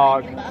at the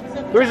park.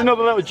 There is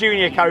another little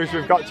junior coaster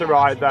we've got to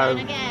ride though.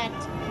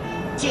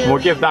 We'll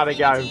give that a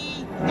go.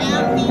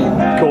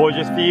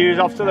 Gorgeous views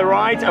off to the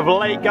right of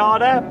Lake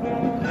Garda.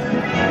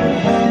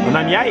 And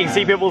then yeah, you can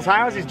see people's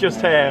houses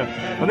just here.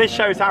 And this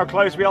shows how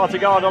close we are to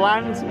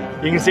Gardaland.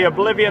 You can see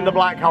Oblivion, the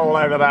black hole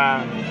over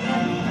there.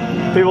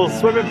 People's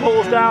swimming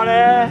pools down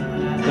here.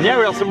 And yeah,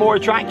 we've got some more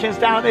attractions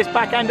down at this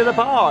back end of the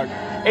park.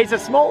 It's a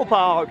small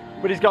park,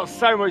 but it's got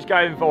so much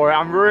going for it.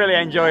 I'm really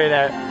enjoying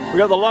it. We've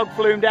got the log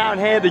flume down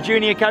here, the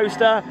junior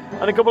coaster,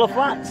 and a couple of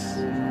flats.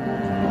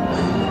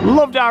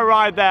 Loved our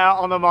ride there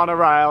on the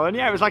monorail. And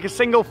yeah, it was like a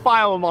single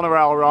file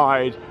monorail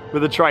ride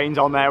with the trains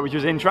on there, which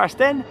was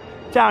interesting.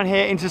 Down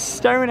here into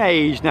Stone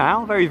Age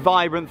now, very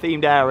vibrant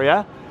themed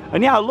area.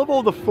 And yeah, I love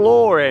all the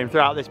flooring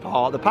throughout this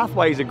park. The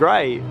pathways are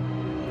great.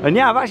 And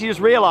yeah, I've actually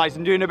just realised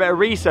in doing a bit of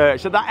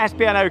research that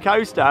SBNO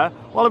coaster,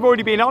 well, I've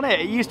already been on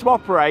it. It used to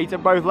operate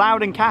at both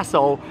Loudon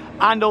Castle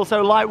and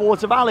also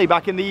Lightwater Valley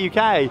back in the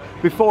UK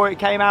before it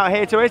came out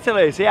here to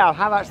Italy. So yeah, I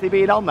have actually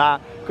been on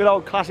that. Good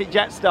old classic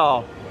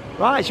Jetstar.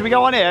 Right, should we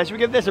go on here? Should we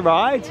give this a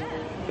ride?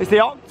 It's the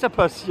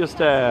octopus just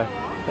here.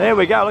 There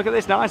we go, look at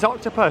this nice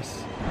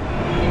octopus.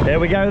 Here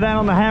we go then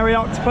on the hairy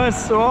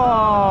octopus.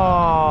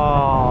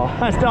 Oh,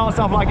 that starts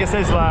off like a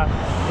sizzler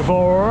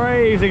before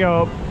raising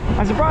up.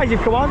 I'm surprised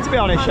you've come on, to be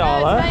honest,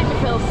 Charlotte. It's made me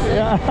feel sick.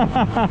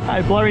 Yeah.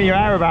 It's blowing your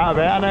hair about a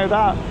bit, I know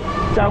that.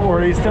 Don't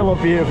worry, you still look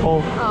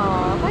beautiful.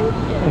 Oh, thank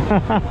you.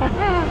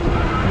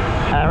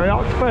 Hairy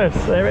octopus,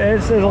 there it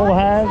is, there's all the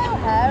hairs. So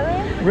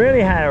hairy.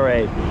 Really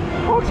hairy.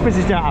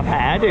 Octopuses don't have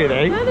hair, do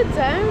they? No, they don't.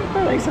 I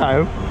don't think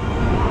so.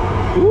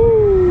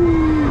 Woo!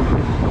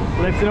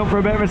 Lifting up for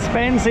a bit of a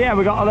spin. So yeah,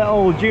 we've got a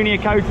little junior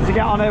coaster to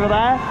get on over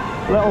there.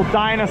 A little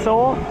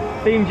dinosaur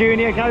themed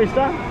junior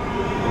coaster.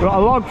 We've got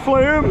a log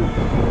flume.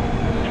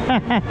 No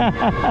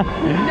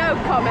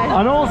comment.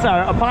 And also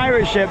a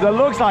pirate ship that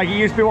looks like it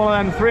used to be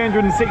one of them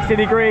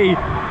 360-degree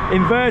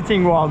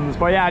inverting ones.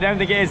 But yeah, I don't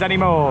think it is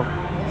anymore.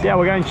 So yeah,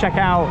 we're going to check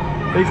out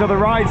these other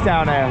rides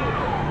down here.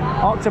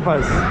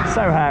 Octopus,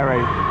 so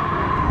hairy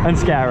and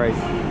scary.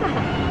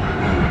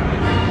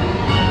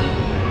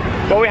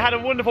 But we had a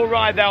wonderful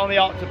ride there on the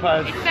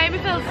octopus. It made me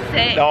feel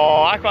sick.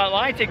 Oh, I quite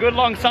liked it. Good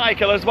long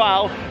cycle as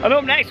well. And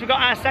up next we've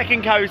got our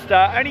second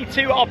coaster. Only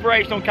 2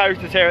 operational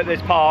coasters here at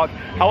this park.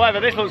 However,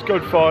 this looks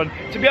good fun.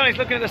 To be honest,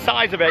 looking at the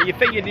size of it, you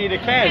think you'd need a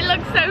kid. It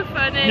looks so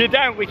funny. You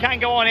don't. We can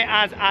go on it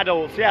as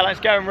adults. Yeah, let's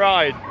go and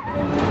ride.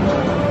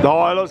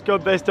 Oh, it looks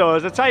good, this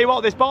does. I tell you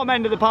what, this bottom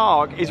end of the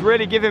park is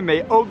really giving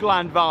me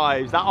Ugland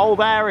vibes. That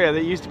old area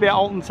that used to be at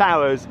Alton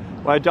Towers,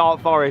 where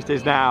Dark Forest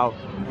is now.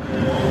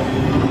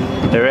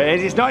 There it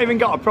is. It's not even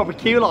got a proper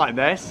queue like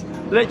this.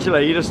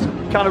 Literally, you just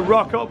kind of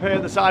rock up here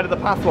at the side of the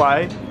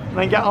pathway and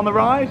then get on the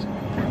ride.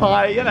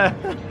 Like, you know,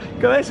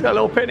 look at this, got a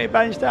little picnic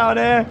bench down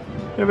here.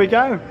 Here we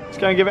go. Let's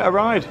go and give it a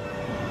ride.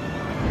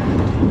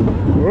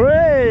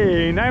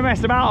 Whee! No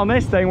messing about on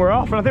this thing, we're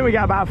off. And I think we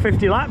get about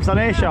 50 laps on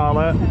here,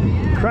 Charlotte.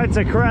 Cred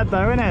to cred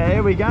though, innit?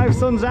 Here we go,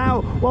 sun's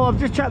out. Well, I've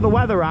just checked the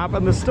weather app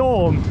and the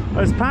storm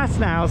has passed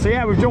now. So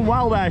yeah, we've done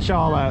well there,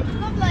 Charlotte.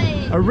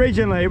 Lovely.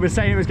 Originally, it was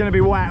saying it was going to be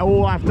wet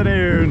all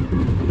afternoon.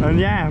 And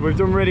yeah, we've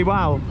done really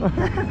well.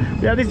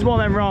 Yeah, this is one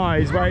of them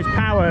rides where it's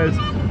powered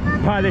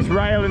by this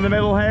rail in the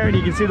middle here and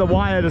you can see the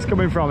wire that's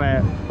coming from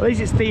it. At least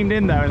it's themed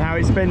in though and how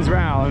it spins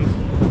round,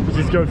 which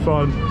is good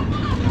fun.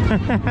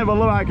 But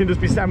look, I can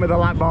just be standing with the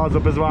lap bars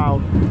up as well.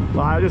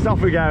 Right, just off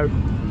we go.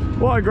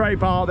 What a great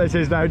park this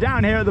is though.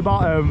 Down here at the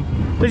bottom,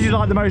 this is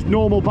like the most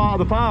normal part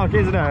of the park,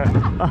 isn't it?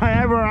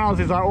 Everywhere else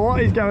is like,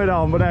 what is going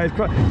on? But no, it's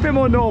a bit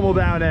more normal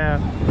down here.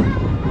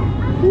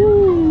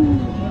 Woo.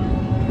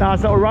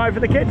 Nice little ride for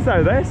the kids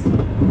though, this.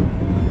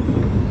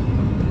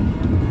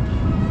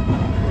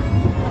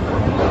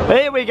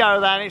 Here we go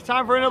then, it's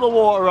time for another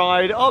water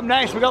ride. Up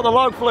next we've got the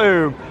log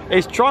flume.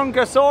 It's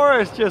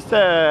Troncosaurus just here.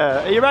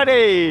 Are you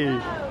ready?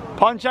 No.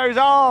 Poncho's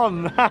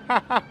on.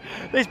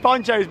 This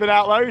poncho's been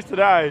out loads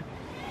today.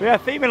 Yeah,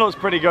 theming looks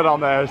pretty good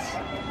on this.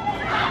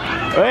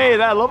 Hey,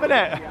 they're loving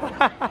it.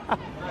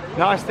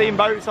 Nice theme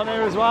boats on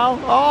here as well.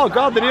 Oh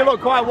God, they do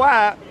look quite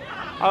wet.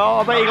 Oh,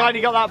 I bet you're glad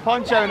you got that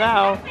poncho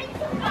now.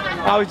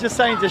 I was just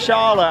saying to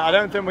Charlotte, I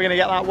don't think we're going to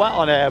get that wet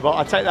on here, but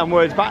I take them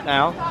words back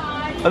now.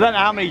 I don't know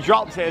how many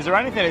drops it is or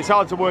anything. It's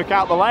hard to work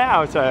out the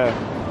layout here.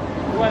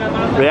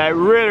 But yeah, it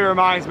really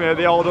reminds me of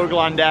the old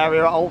Ugland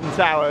area at Alton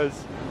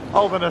Towers.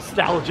 All the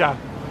nostalgia.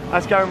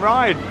 Let's go and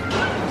ride.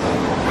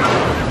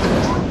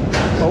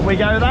 Up we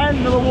go then,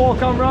 another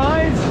walk on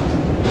ride.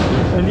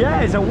 And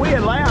yeah, it's a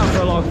weird layout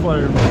for a log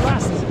flume.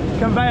 Fast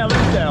conveyor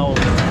lift hill.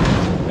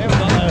 Here we've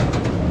got a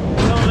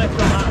little lift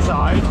on that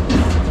side.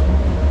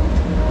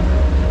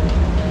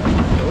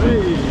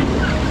 Whee.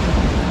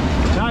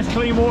 Nice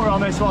clean water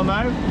on this one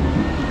though.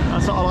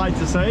 That's what I like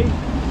to see.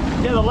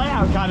 Yeah, the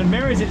layout kind of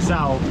mirrors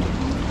itself.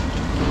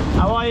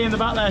 How are you in the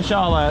back there,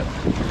 Charlotte?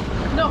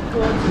 Not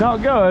good.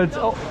 Not good?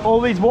 All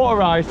these water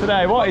rides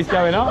today, what is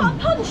going on?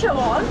 You've got a poncho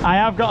on? I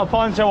have got a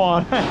poncho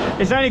on.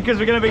 It's only because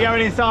we're going to be going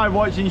inside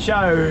watching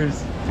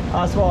shows.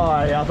 That's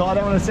why. I thought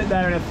I don't want to sit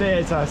there in a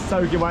theatre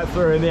soaking wet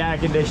through in the air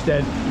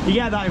conditioning. You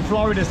get that in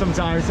Florida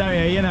sometimes, don't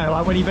you? You know,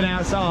 like when you've been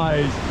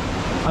outside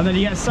and then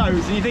you get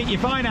soaked and you think you're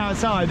fine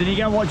outside, then you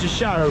go watch a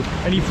show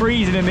and you're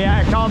freezing in the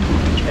aircon.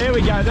 Here we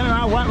go. I don't know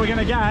how wet we're going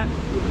to get.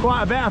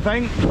 Quite a bit, I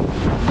think.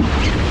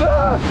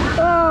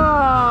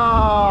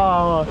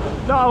 Oh,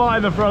 not a lot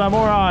in the front, I'm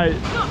alright.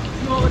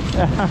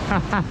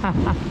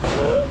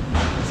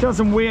 It's got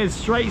some weird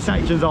straight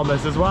sections on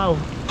this as well.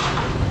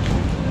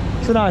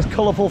 Some nice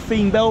colourful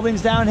themed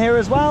buildings down here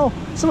as well.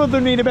 Some of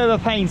them need a bit of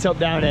a paint up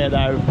down here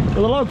though. But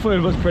the log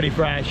flume looks pretty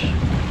fresh.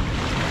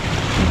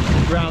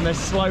 Around this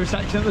slow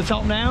section at the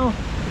top now,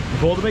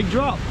 before the big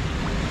drop.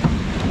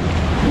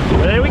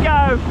 There we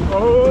go.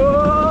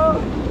 Oh.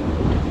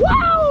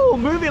 Wow!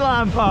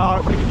 Movieland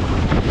Park.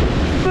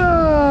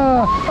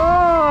 Oh.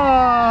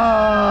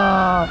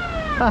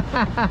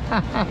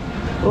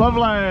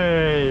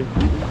 Lovely.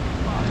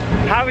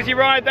 How was your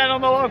ride then on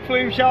the log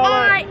flume, Charlotte?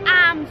 I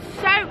am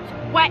soaked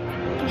wet.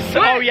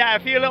 Oh yeah, a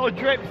few little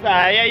drips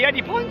there. Yeah, you had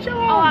your poncho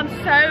on. Oh, I'm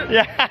soaked.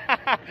 Yeah,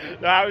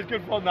 that was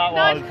good fun, that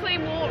was. Nice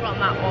clean water on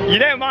that one. You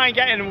don't mind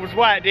getting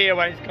wet, do you,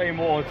 when it's clean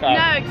water?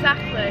 No,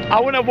 exactly. I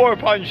wouldn't have wore a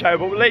poncho,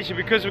 but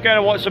literally because we're going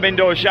to watch some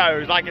indoor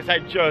shows, like I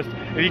said, just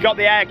if you got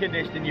the air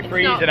conditioning, you're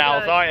freezing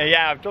else, aren't you?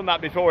 Yeah, I've done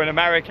that before in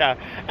America.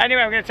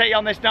 Anyway, I'm going to take you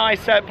on this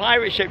nice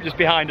pirate ship just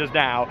behind us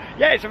now.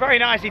 Yeah, it's a very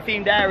nicely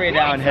themed area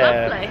down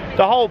here. Lovely.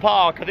 The whole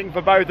park, I think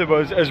for both of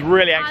us, has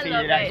really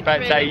exceeded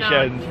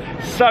expectations. Really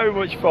nice. So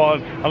much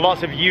fun and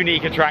lots of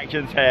unique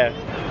attractions here.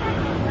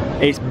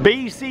 It's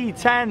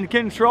BC-10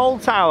 Control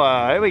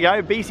Tower. Here we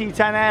go,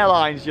 BC-10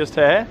 Airlines just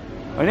here.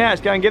 And yeah,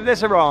 let's go and give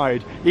this a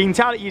ride. You can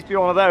tell it used to be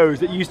one of those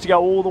that used to go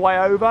all the way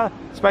over,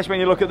 especially when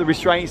you look at the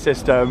restraint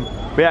system.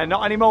 But yeah,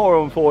 not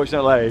anymore,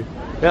 unfortunately.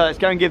 Yeah, let's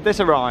go and give this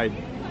a ride.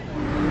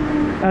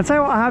 I'll tell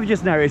you what I have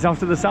just noticed off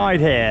to the side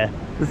here.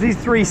 There's these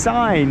three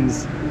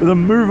signs with a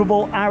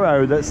movable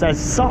arrow that says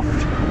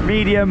soft,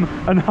 medium,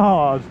 and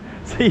hard.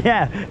 So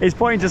yeah, it's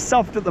pointing to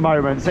soft at the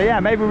moment. So yeah,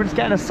 maybe we're just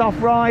getting a soft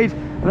ride,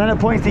 and then at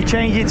points they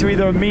change it to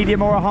either a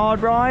medium or a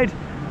hard ride,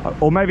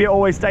 or maybe it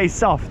always stays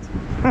soft.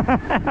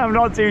 I'm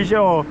not too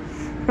sure.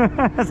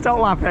 Stop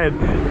laughing.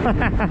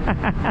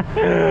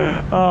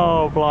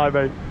 Oh,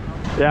 blimey.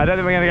 Yeah, I don't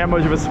think we're going to get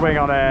much of a swing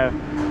on here.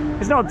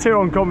 It's not too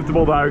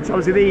uncomfortable though, because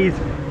obviously these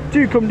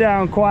do come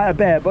down quite a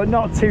bit, but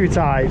not too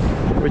tight,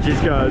 which is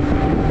good.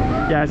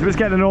 Yeah, so we're just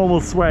getting a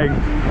normal swing.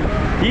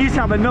 You used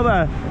to have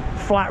another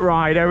flat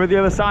ride over the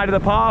other side of the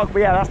park, but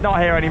yeah, that's not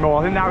here anymore.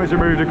 I think that was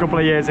removed a couple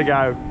of years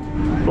ago.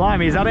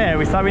 Blimey, is that it? Are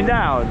we slowing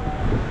down?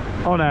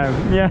 Oh no,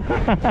 yeah.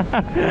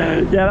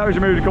 Yeah, that was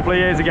removed a couple of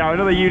years ago.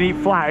 Another unique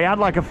flat. He had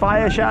like a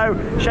fire show.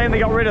 Shame they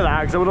got rid of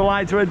that because I would have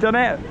liked to have done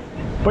it.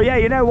 But yeah,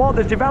 you know what?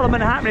 There's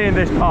development happening in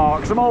this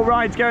park. Some old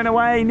rides going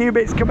away, new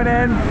bits coming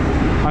in.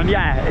 And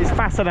yeah, it's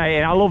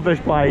fascinating. I love this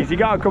place. You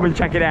gotta come and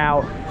check it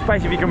out,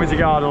 especially if you're coming to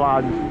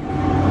Gardaland.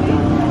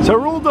 So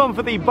we're all done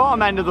for the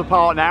bottom end of the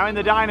park now in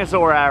the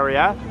dinosaur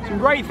area. Some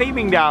great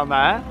theming down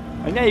there.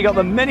 And yeah, you got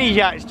the mini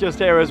jets just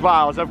here as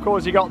well. So of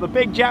course you got the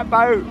big jet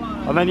boat,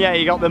 and then yeah,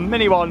 you got the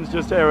mini ones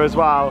just here as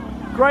well.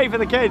 Great for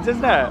the kids,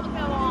 isn't it?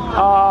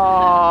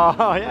 Oh,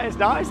 yeah, it's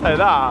nice though,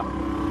 that.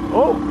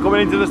 Oh,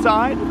 coming into the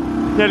side.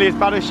 Nearly as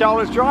bad as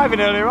Charlotte's driving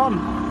earlier on.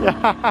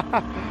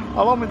 Yeah.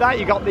 Along with that,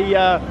 you got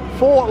the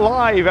Fort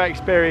Live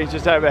experience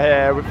just over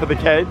here for the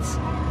kids.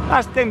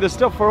 That's the thing, there's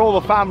stuff for all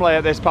the family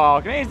at this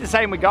park. And it's the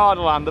same with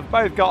Gardaland. They've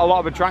both got a lot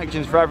of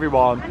attractions for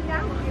everyone.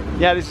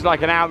 Yeah, this is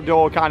like an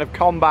outdoor kind of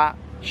combat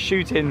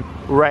shooting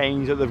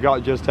range that they've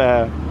got just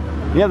here.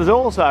 Yeah, there's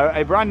also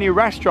a brand new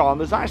restaurant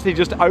that's actually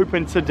just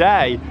opened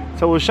today.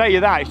 So we'll show you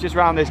that, it's just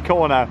around this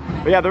corner.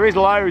 But yeah, there is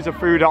loads of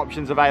food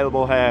options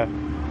available here.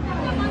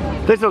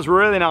 This looks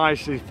really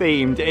nicely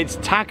themed. It's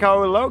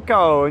Taco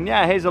Loco. And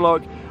yeah, here's a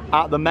look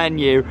at the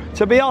menu.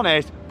 To be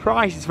honest,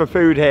 prices for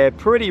food here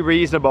pretty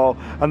reasonable,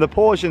 and the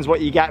portions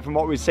what you get from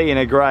what we're seeing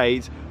are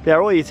great. Yeah,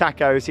 all your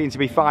tacos seem to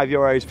be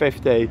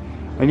 €5.50.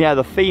 And yeah,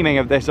 the theming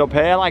of this up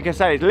here, like I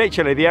said, it's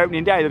literally the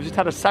opening day. They've just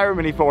had a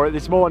ceremony for it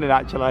this morning,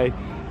 actually.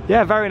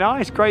 Yeah, very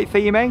nice, great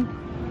theming.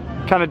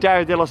 Kind of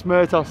Dia de los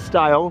Muertos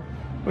style,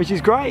 which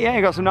is great. Yeah,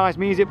 you've got some nice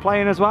music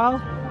playing as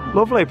well.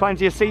 Lovely,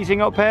 plenty of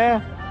seating up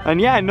here.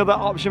 And yeah, another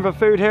option for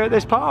food here at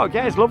this park.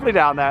 Yeah, it's lovely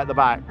down there at the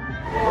back.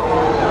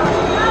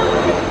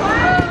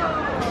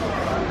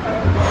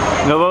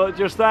 Another look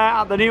just there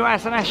at the new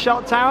S&S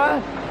shot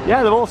tower.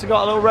 Yeah, they've also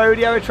got a little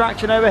rodeo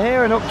attraction over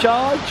here, an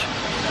upcharge.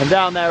 And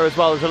down there as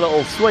well, there's a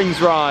little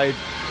swings ride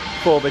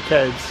for the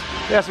kids.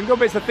 Yeah, some good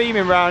bits of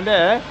theming around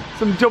here.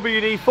 Some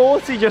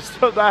WD-40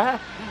 just up there.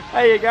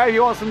 There you go, if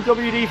you want some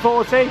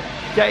WD-40,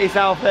 get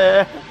yourself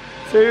here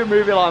to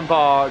Movieland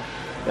Park.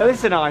 Yeah, this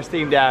is a nice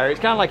themed area. It's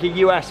kind of like a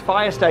US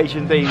fire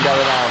station theme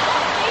going on.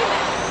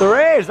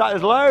 There is,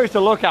 there's loads to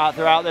look at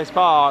throughout this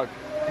park.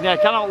 And yeah,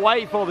 cannot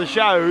wait for the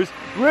shows.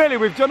 Really,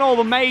 we've done all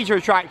the major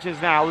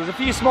attractions now. There's a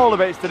few smaller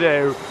bits to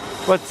do.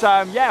 But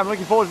yeah, I'm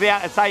looking forward to the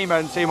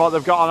entertainment, seeing what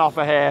they've got on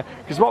offer here.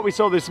 Because what we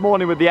saw this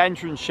morning with the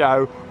entrance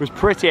show was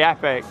pretty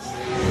epic.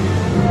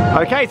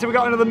 Okay, so we've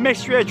got another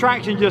mystery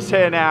attraction just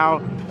here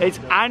now. It's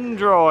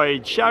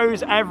Android.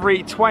 Shows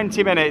every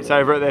 20 minutes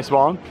over at this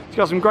one. It's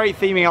got some great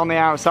theming on the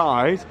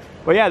outside.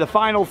 But yeah, the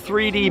final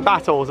 3D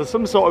battles are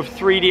some sort of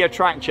 3D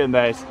attraction,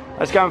 this.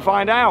 Let's go and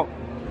find out.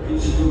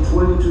 Institute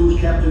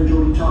 22's Captain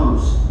Jody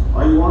Thomas.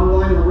 Are you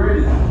online and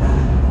ready?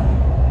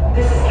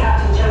 This is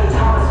Captain Jody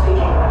Thomas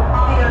speaking.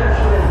 I'll be there in a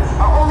few minutes.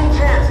 Our only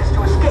chance is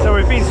to escape. So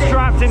we've been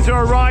strapped into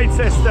a ride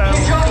system.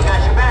 Hey, Jody,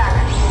 got your back.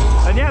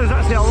 And yeah, there's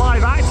actually a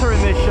live actor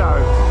in this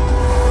show.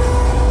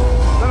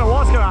 Don't know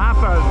what's going to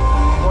happen.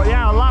 But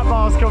yeah, lap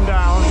bars come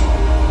down.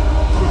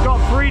 We've got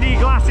 3D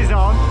glasses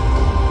on.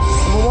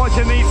 And we're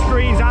watching these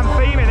screens and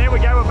theming. Here we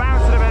go, we're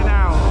bouncing a bit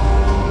now.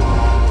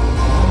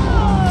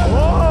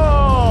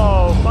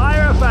 Whoa,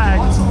 fire effects.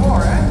 Want some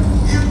more, eh?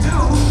 You do.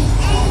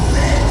 Eat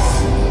this.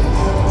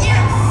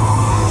 Yes.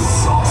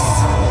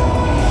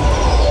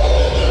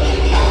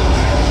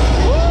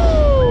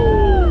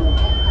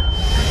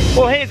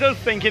 Well, here's us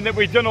thinking that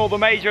we've done all the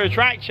major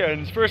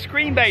attractions. For a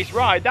screen-based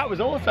ride, that was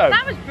awesome.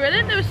 That was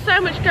brilliant. There was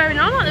so much going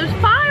on. Like, there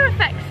was fire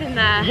effects in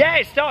there. Yeah,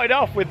 it started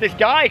off with this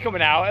guy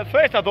coming out. At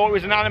first I thought it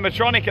was an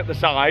animatronic at the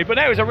side, but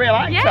no, it was a real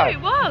actor. Yeah,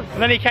 it was.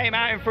 And then he came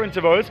out in front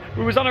of us.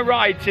 We was on a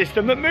ride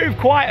system that moved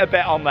quite a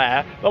bit on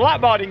there. The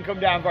lap bar didn't come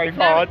down very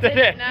far, did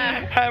it? No.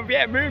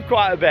 Yeah, it moved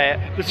quite a bit.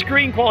 The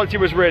screen quality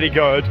was really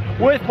good.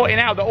 Worth pointing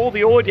out that all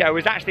the audio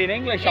was actually in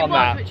English on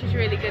that. Which is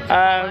really good to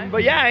follow.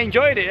 But yeah, I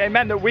enjoyed it. It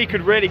meant that we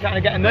could really kind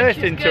of get immersed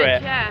into good,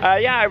 it.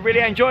 Yeah, I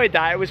really enjoyed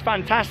that. It was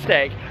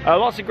fantastic.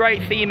 Lots of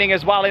great theming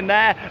as well in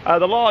there.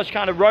 The large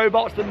kind of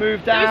robots that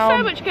moved down. There was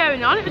so much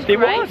going on. It was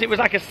great. It was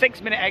like a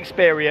 6-minute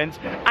experience,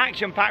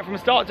 action-packed from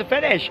start to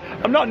finish.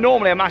 I'm not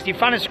normally a massive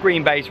fan of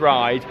screen-based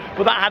rides,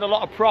 but that had a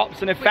lot of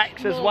props and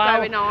effects as well.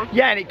 Going on.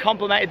 Yeah, and it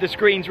complemented the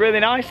screens really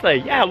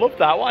nicely. Yeah, I love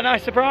that. What a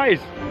nice surprise.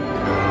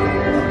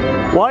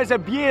 Well, it's a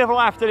beautiful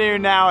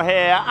afternoon now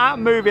here at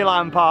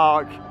Movieland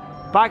Park.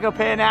 Back up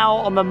here now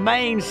on the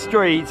main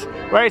street,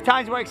 where it's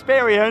time to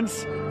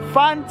experience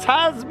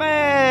Phantasmic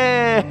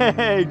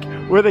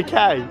with a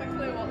K.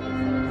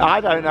 I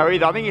don't know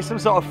either. I think it's some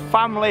sort of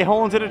family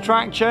haunted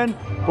attraction,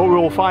 but we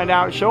will find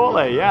out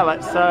shortly. Yeah,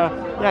 let's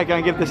yeah, go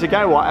and give this a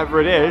go,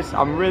 whatever it is.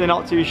 I'm really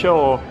not too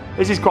sure.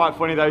 This is quite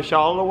funny though,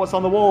 Charlotte. Look what's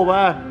on the wall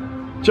there.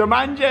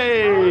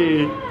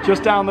 Jumanji,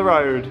 just down the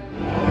road.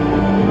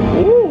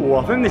 Ooh,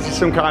 I think this is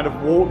some kind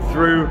of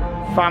walk-through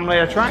family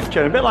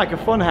attraction, a bit like a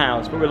fun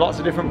house, but with lots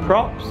of different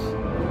props.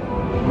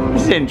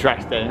 This is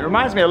interesting. It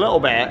reminds me a little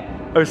bit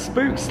of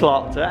Spook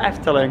Slot at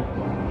Efteling.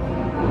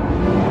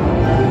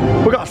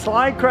 We've got a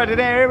slide credit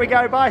here. Here we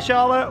go. Bye,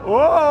 Charlotte.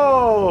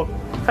 Whoa!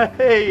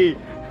 Hey!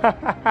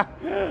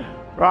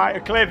 Right, a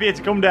clear for you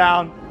to come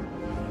down.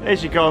 Here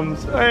she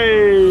comes.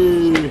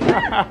 Hey!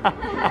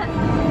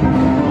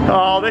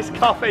 Oh, this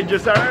coffin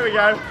just, oh, here we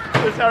go.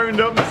 Just opened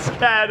up and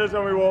scared us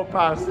when we walked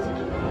past.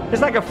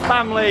 It's like a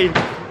family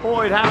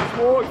haunted house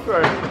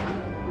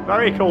walkthrough.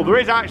 Very cool. There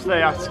is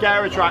actually a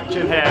scare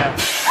attraction here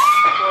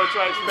for to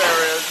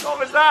experience. What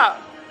was that?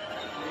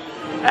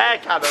 Air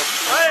cannon.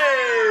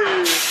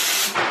 Hey!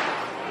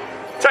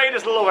 Taylor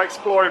just love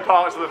exploring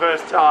parks for the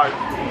first time.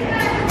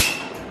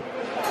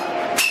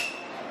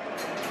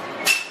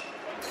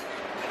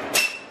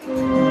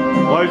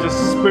 Loads of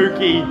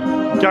spooky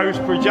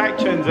ghost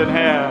projections in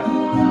here.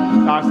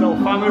 Nice little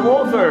family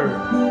walkthrough.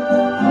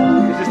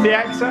 Is this the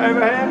exit over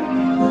here?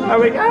 There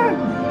we go.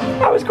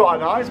 That was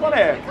quite nice,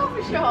 wasn't it?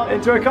 Coffee shop.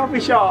 Into a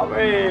coffee shop.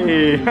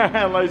 Hey.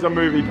 Loads of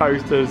movie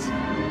posters.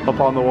 up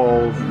on the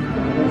walls.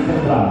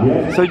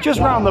 So just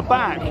round the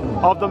back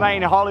of the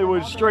main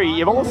Hollywood street,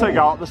 you've also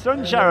got the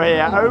Stunt Show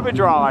here,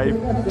 Overdrive.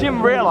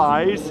 Didn't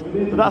realise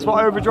that that's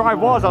what Overdrive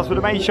was. That's what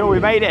I made sure we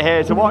made it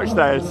here to watch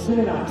this.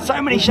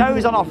 So many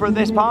shows on offer at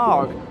this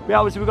park.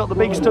 Obviously we've got the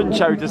big Stunt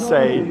Show to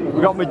see.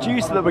 We've got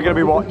Medusa that we're going to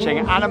be watching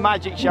and a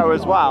magic show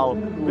as well.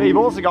 But you've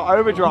also got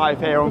Overdrive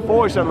here.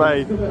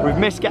 Unfortunately, we've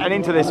missed getting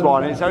into this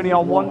one. It's only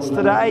on once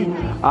today.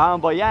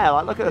 But yeah,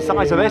 like look at the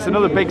size of this.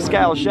 Another big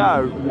scale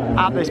show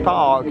at this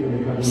park.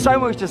 So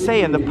much to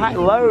see and the packed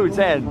loads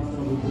in.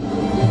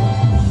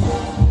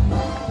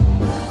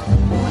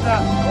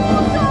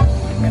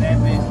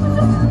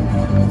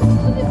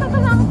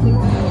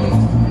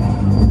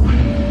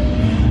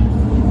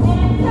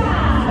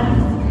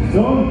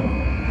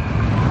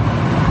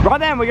 Right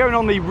then, we're going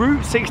on the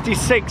Route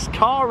 66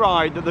 car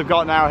ride that they've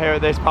got now here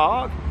at this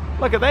park.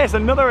 Look at this,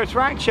 another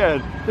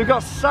attraction. They've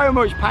got so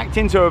much packed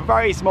into a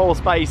very small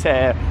space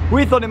here.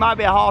 We thought it might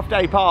be a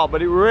half-day park,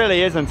 but it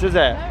really isn't, is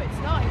it? No, it's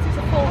not. It's just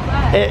a full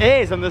day.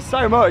 It is, and there's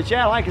so much.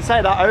 Yeah, like I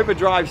say, that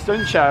Overdrive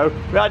Stunt Show,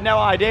 we had no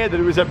idea that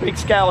it was a big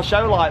scale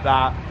show like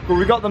that. But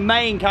we've got the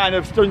main kind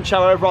of stunt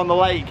show over on the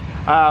lake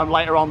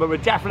later on that we're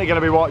definitely going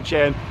to be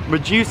watching.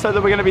 Medusa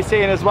that we're going to be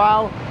seeing as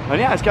well. And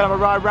yeah, it's kind of a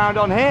ride round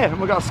on here. And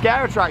we've got a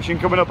scare attraction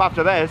coming up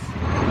after this.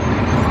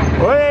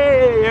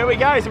 Whee, here we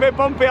go, it's a bit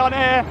bumpy on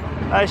here.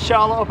 There's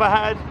Charlotte up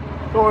ahead.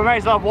 But we may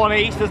as well have one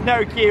each, there's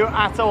no queue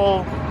at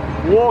all.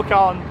 Walk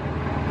on.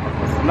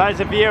 And there's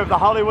a view of the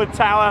Hollywood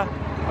Tower.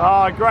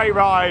 Oh, great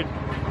ride.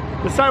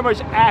 There's so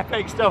much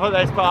epic stuff at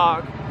this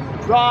park.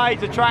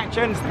 Rides,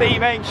 attractions,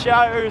 theming,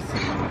 shows.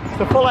 It's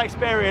the full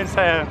experience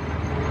here.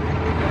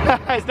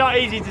 It's not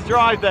easy to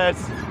drive this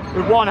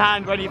with one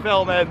hand when you're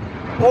filming.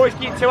 Always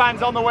keep two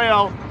hands on the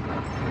wheel,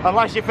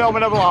 unless you're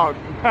filming a vlog.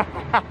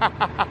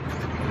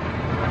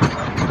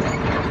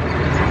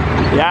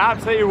 Yeah,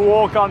 absolutely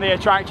walk on the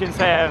attractions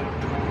here.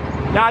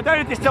 Now, I don't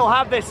know if they still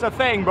have this a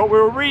thing, but we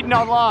were reading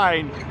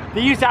online.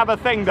 They used to have a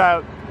thing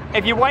that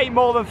if you wait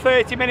more than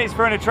 30 minutes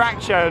for an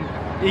attraction,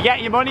 you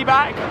get your money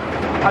back.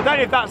 I don't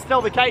know if that's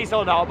still the case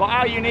or not, but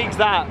how unique's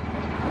that?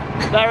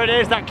 There it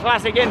is, that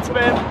classic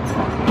in-spin.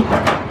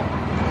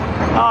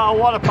 Oh,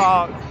 what a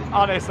park,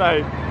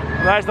 honestly.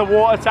 There's the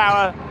water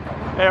tower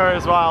here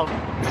as well.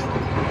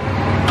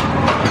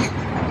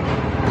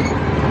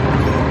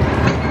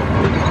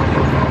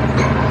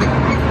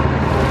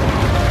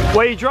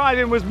 Well, your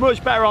driving was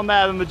much better on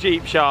there than the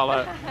Jeep,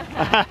 Charlotte.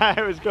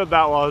 It was good,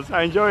 that was.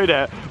 I enjoyed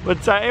it. But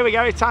here we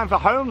go, it's time for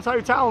Holmes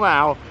Hotel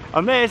now.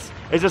 And this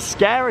is a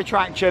scare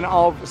attraction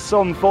of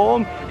some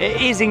form.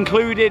 It is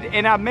included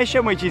in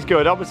admission, which is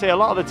good. Obviously, a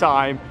lot of the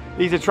time,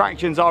 these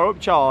attractions are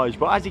upcharged.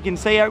 But as you can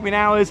see, opening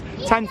hours,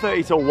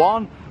 10:30 till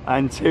 1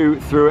 and 2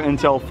 through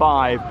until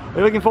 5. Are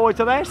you looking forward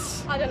to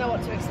this? I don't know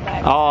what to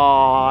expect.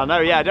 Oh, no,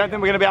 yeah, I don't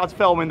think we're going to be able to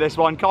film in this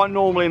one. Can't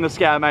normally in the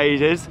scare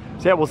mazes.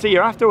 So yeah, we'll see you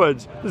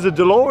afterwards. There's a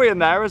DeLorean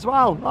there as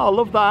well. Oh, I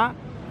love that.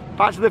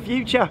 Back to the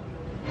Future.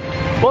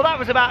 Well, that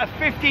was about a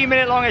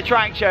 15-minute long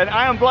attraction.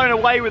 I am blown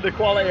away with the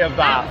quality of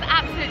that.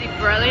 That was absolutely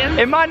brilliant.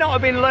 It might not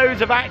have been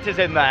loads of actors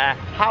in there.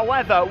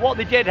 However, what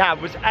they did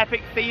have was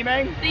epic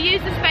theming. They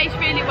used the space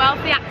really well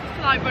for the actors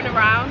to like run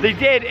around. They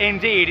did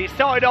indeed. It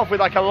started off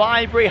with like a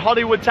library,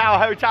 Hollywood Tower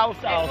Hotel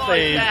style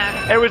scene.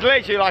 Yeah. It was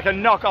literally like a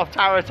knockoff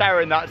Tower of Terror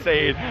in that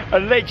scene.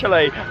 And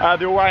literally,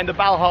 they were wearing the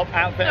bellhop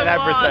outfit and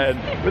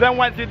everything. We then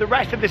went through the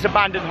rest of this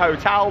abandoned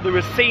hotel. There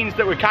were scenes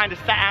that were kind of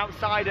set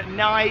outside at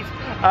night.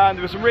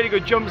 There were some really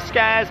good jump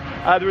scares.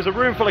 There was a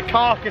room full of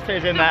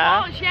carcasses in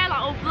there. Yeah, like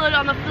all blood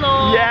on the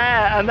floor.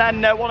 Yeah, and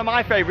then one of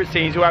my favourite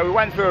scenes where we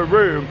went through a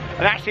room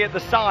and actually at the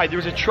side there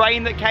was a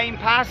train that came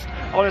past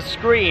on a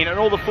screen and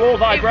all the floor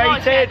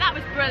vibrated. Yeah, that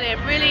was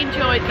brilliant. Really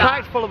enjoyed that.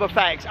 Packed full of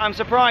effects. I'm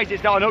surprised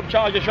it's not an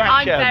upcharge attraction.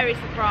 I'm very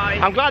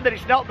surprised. I'm glad that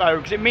it's not though,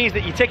 because it means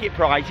that your ticket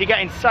price, you're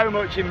getting so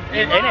much in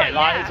it. Like,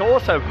 yeah. It's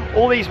awesome.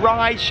 All these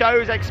rides,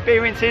 shows,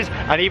 experiences,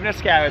 and even a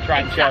scare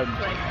attraction.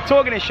 Exactly.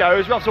 Talking of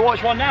shows, we're off to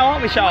watch one now,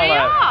 aren't we, Charlotte? We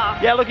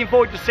are. Yeah, looking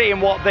forward to seeing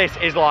what this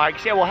is like.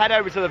 So yeah, we'll head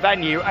over to the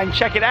venue and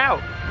check it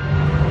out.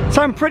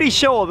 So I'm pretty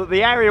sure that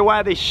the area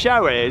where this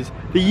show is,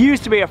 there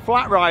used to be a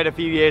flat ride a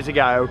few years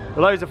ago with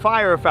loads of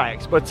fire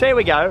effects. But here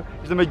we go,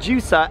 it's the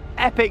Medusa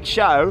epic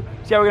show.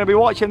 So yeah, we're going to be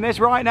watching this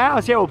right now.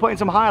 So yeah, we'll put in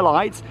some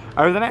highlights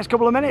over the next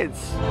couple of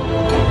minutes.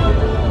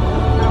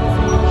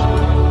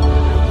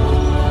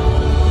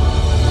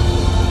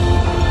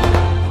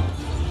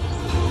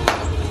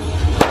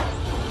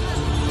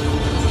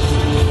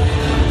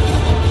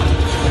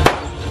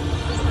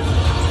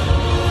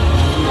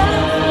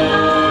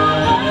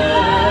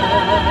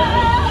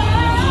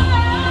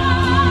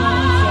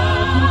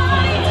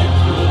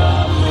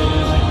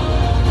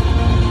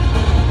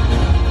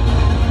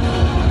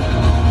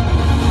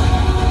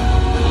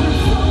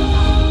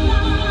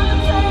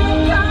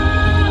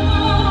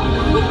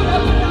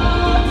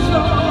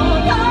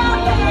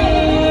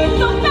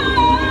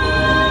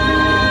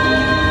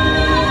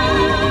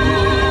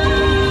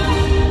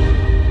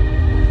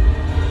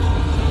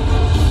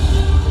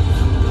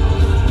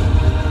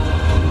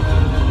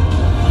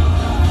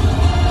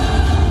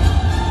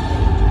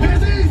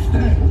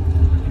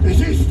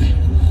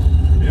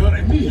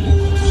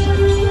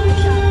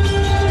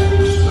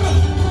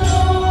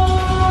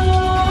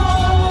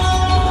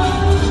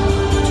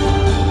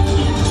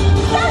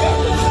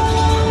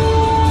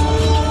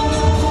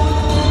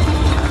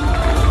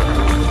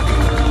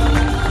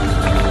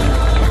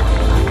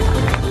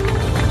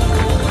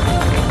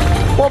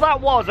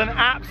 was an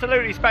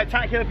absolutely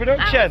spectacular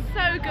production.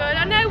 That was so good.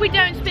 I know we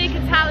don't speak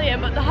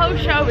Italian, but the whole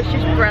show was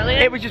just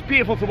brilliant. It was just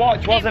beautiful to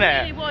watch, wasn't it? It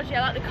really was,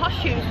 yeah. Like the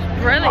costumes,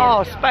 brilliant.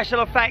 Oh,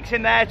 special effects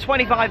in there,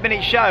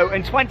 25-minute show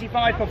and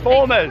 25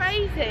 performers.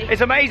 It's crazy.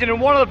 It's amazing,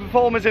 and one of the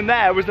performers in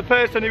there was the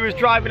person who was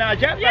driving our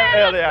jet boat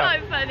earlier.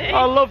 That's so funny.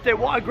 I loved it.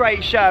 What a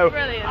great show.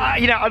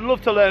 Brilliant. You know, I'd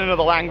love to learn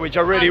another language.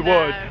 I really I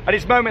know. would. And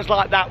it's moments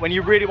like that when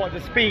you really want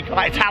to speak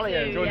like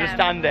Italian to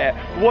understand it.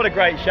 What a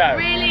great show.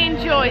 Really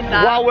enjoyed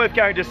that. Well worth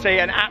going to see,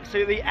 an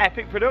absolutely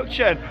epic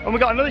production. And we've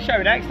got another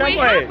show next, haven't we?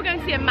 We're going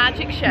to see a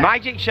magic show.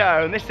 Magic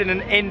show, and this is in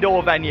an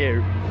indoor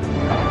venue.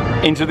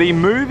 Into the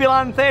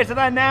Movieland Theatre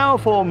then now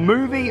for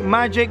Movie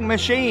Magic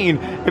Machine.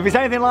 If it's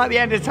anything like the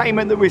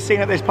entertainment that we've seen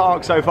at this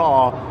park so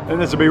far, then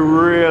this will be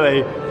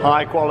really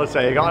high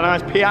quality. Got a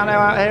nice piano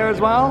out here as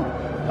well.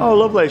 Oh,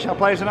 lovely. Shall I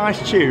play us a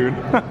nice tune?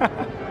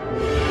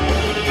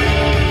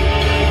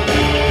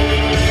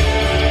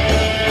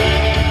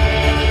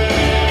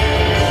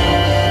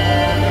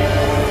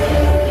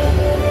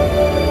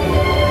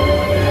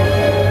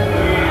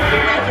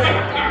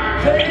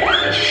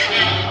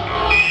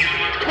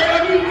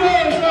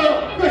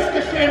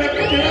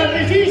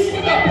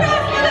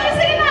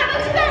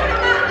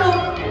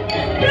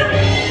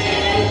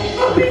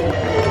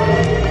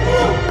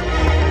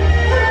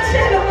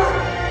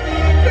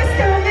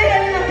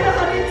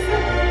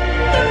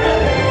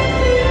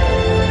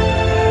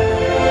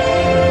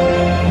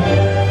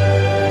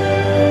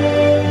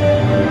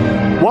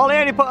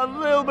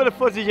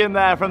 Footage in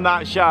there from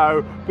that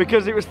show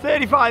because it was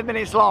 35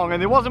 minutes long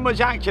and there wasn't much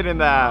action in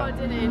there. Oh, I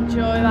didn't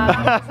enjoy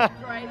that. It was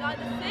great. Like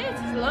the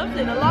theatre's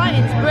lovely, the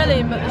lighting's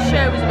brilliant, but the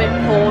show was a bit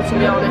poor, to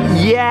be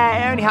honest.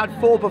 Yeah, it only had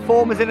 4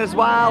 performers in as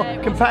well,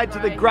 compared to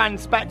the grand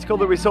spectacle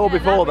that we saw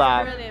before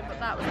that. Brilliant, but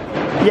that was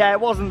yeah,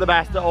 it wasn't the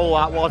best at all,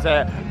 that was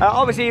it.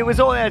 Obviously, it was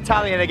all in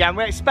Italian again.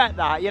 We expect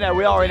that, you know,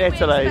 we are in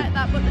Italy. We expect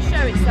that, but the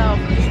show itself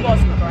just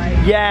wasn't great.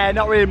 Yeah,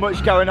 not really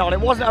much going on. It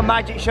wasn't a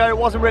magic show. It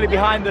wasn't really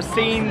behind the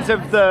scenes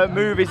of the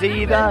movies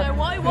either. I don't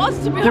know what it was,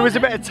 to be honest. There was a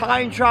bit of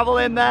time travel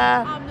in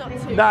there. I'm not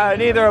too No,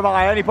 neither have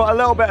I. I only put a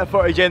little bit of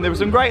footage in. There was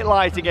some great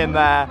lighting in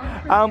there.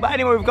 But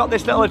anyway, we've got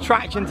this little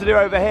attraction to do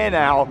over here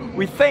now.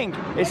 We think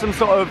it's some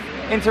sort of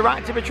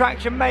interactive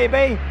attraction,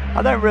 maybe?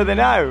 I don't really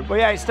know. But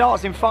yeah, it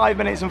starts in 5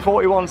 minutes and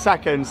 41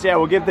 seconds. Yeah,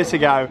 we'll give this a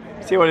go.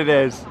 See what it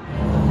is.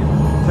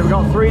 So we've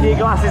got 3D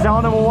glasses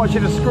on and we're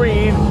watching a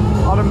screen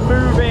on a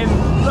moving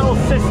little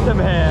system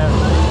here.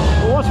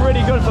 But what's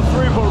really good for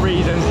throughput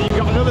reasons, you've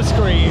got another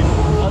screen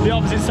on the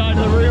opposite side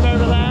of the room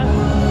over there,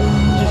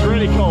 which is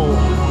really cool.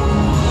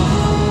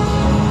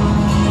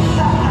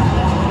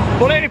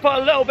 Well, I only put a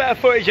little bit of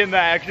footage in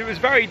there because it was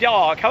very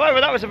dark. However,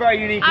 that was a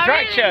very unique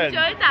attraction. I really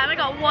enjoyed that, and I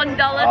got $1 to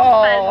spend.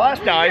 Oh,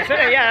 that's nice, isn't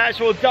it? Yeah,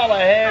 actual dollar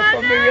here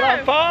from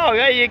Movieland Park.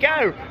 There you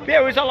go. But yeah,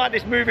 it was on like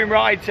this moving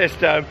ride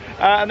system.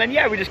 And then,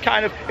 yeah, we just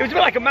kind of, it was a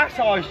bit like a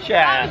massage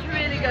chair. That was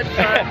really good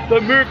fun.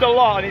 That moved a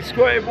lot and it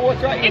squirted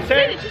water at you too.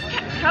 It just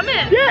kept coming.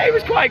 Yeah, it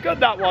was quite good,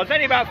 that was.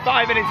 Only about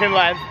 5 minutes in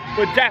length,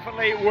 but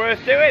definitely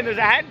worth doing. There's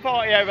a hen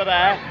party over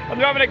there and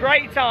they're having a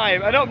great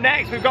time. And up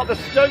next, we've got the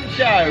Stunt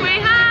Show. We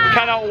have.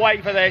 Cannot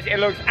wait for this. It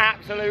looks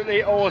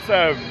absolutely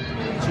awesome.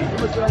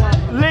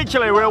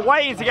 Literally, we're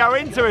waiting to go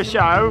into a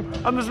show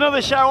and there's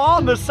another show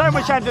on. There's so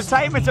much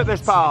entertainment at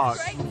this park.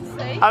 Great to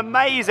see.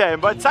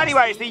 Amazing. But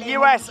anyway, it's the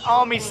US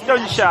Army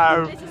Stunt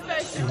Show. This is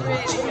supposed to be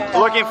really good.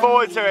 Looking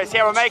forward to it. So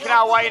yeah, we're making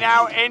our way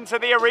now into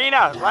the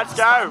arena. Let's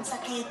go.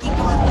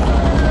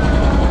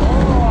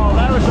 Oh,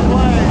 there was some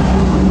play.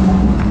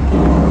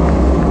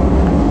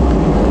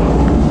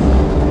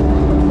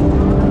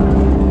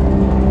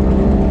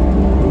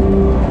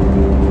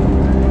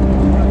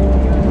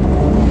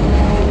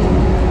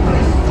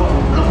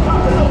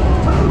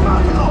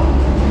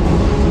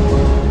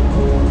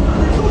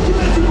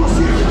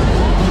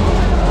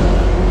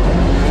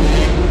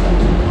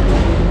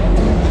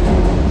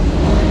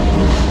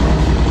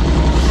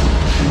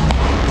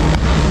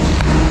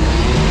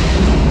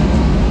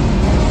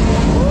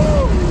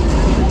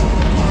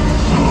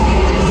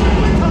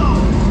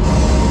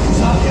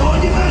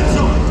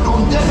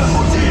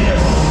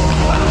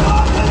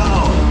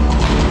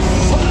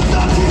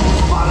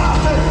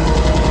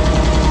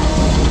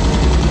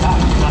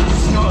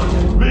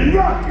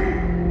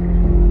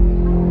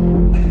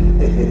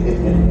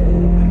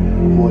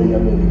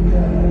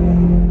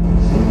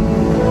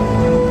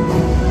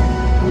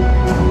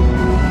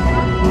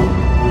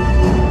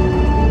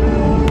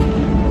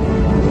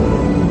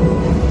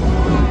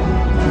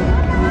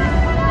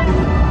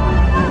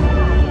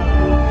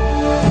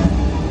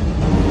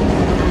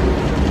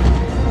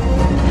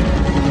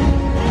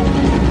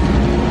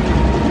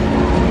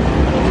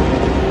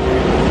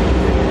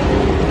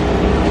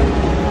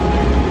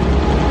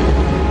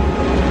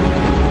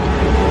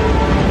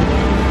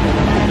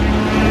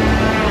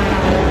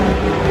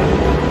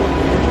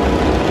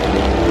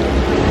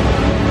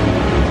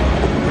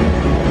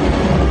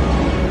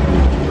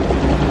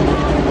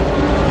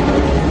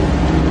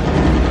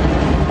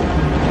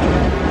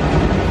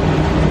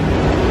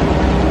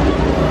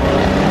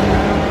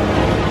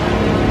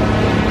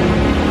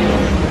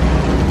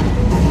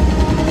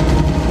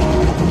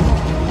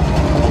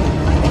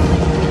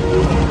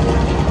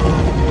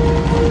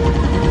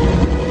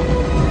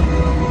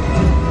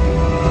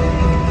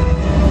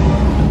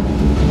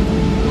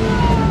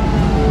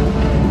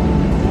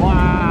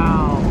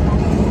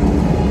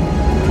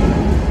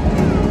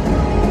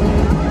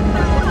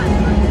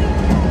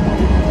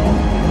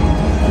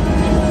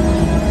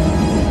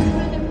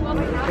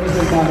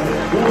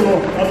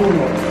 ad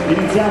 1.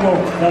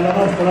 Iniziamo dalla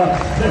nostra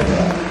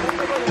destra.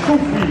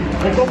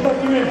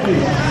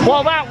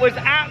 Well, that was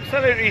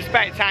absolutely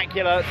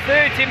spectacular.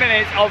 30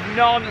 minutes of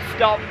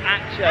non-stop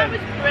action. That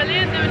was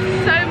brilliant. There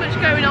was so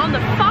much going on. The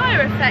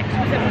fire effect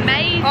was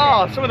amazing.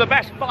 Oh, some of the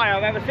best fire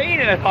I've ever seen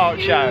in a park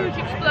show. Huge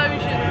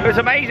explosion. It was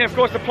amazing. Of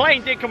course, the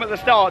plane did come at the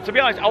start. To be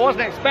honest, I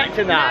wasn't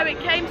expecting that. No, it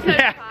came so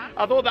fast.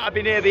 I thought that would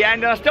be near the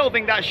end, and I still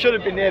think that should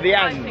have been near the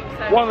end. I think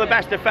so, one of the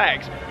best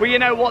effects. But you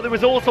know what? There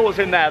was all sorts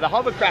in there. The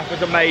hovercraft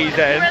was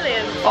amazing.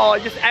 Brilliant. Oh,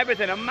 just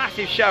everything. A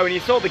massive show, and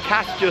you saw the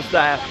cast just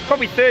there.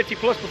 Probably 30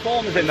 plus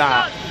performers in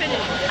that. Start to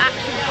finish was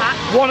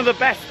action-packed. One of the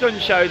best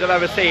stunt shows I've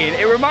ever seen.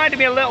 It reminded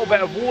me a little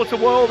bit of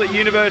Waterworld at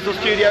Universal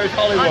Studios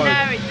Hollywood.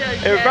 I know, it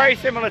does. It was very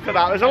similar to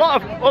that. There's a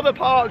lot of other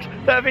parks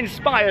that have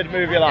inspired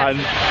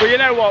Movieland. But you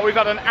know what? We've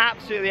had an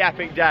absolutely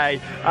epic day.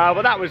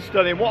 But that was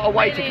stunning. What a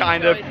way to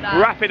kind of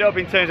wrap it up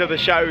in terms of the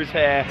shows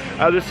here.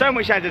 There's so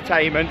much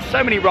entertainment,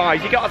 so many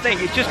rides. You got to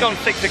think, it's just gone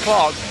 6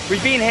 o'clock.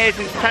 We've been here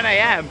since 10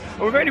 AM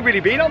and we've only really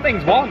been on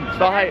things once.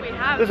 Like,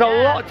 there's a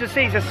lot to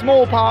see. It's a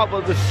small park,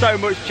 but there's so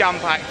much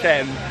jam-packed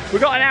in.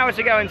 We've got an hour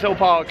to go until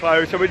park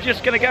close, so we're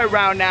just going to go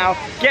round now,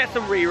 get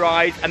some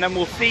re-rides, and then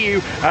we'll see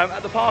you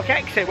at the park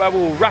exit where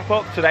we'll wrap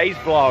up today's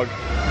vlog.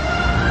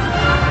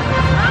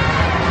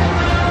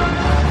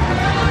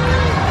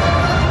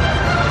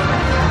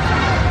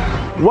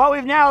 Well,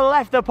 we've now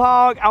left the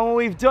park and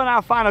we've done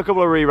our final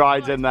couple of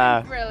re-rides in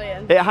there.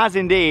 Brilliant. It has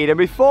indeed. And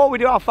before we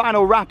do our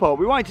final wrap up,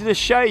 we wanted to just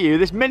show you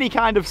this mini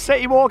kind of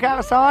city walk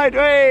outside.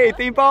 Hey,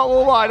 Theme Park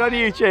Worldwide on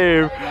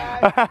YouTube.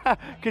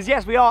 Because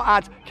yes, we are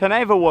at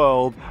Caneva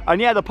World. And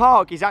yeah, the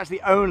park is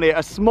actually only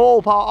a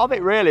small part of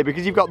it really,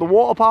 because you've got the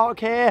water park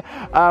here,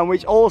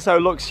 which also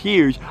looks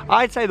huge.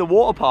 I'd say the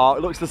water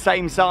park looks the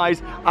same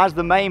size as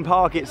the main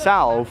park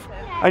itself.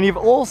 And you've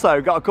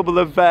also got a couple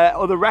of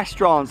other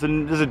restaurants,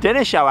 and there's a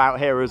dinner show out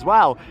here as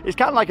well. It's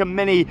kind of like a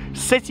mini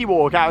city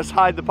walk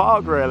outside the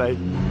park, really.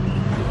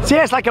 So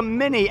yeah, it's like a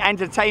mini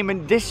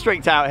entertainment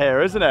district out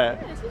here, isn't it?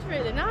 Yeah, this is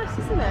really nice,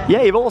 isn't it?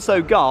 Yeah, you've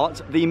also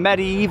got the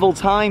Medieval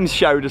Times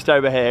show just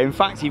over here. In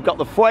fact, you've got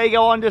the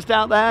Fuego on just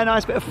out there,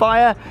 nice bit of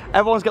fire.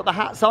 Everyone's got the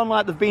hats on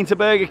like they've been to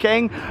Burger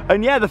King.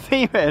 And yeah, the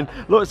theming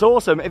looks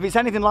awesome. If it's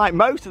anything like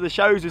most of the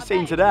shows we've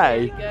seen today.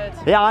 Really good.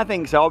 Yeah, I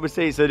think so.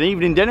 Obviously, it's an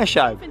evening dinner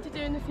show. Something to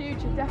do in the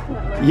future,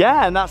 definitely.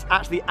 Yeah, and that's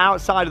actually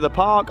outside of the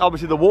park.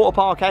 Obviously, the water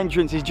park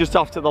entrance is just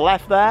off to the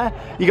left there.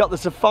 You got the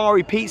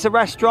Safari Pizza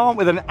restaurant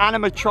with an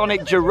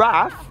animatronic giraffe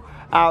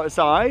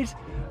outside.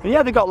 And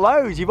yeah, they've got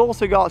loads. You've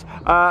also got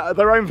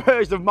their own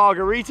version of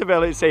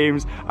Margaritaville, it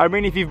seems. I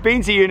mean, if you've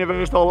been to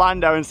Universal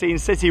Orlando and seen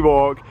City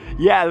Walk,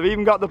 yeah, they've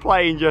even got the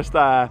plane just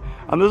there.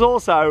 And there's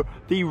also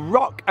the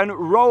Rock and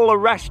Roller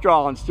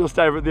restaurants just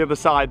over at the other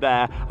side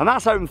there. And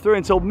that's open through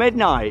until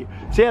midnight.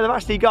 So yeah, they've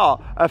actually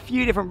got a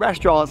few different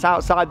restaurants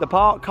outside the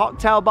park,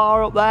 cocktail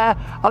bar up there.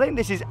 I think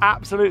this is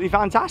absolutely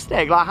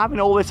fantastic. Like, having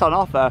all this on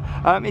offer,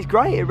 it's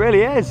great, it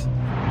really is.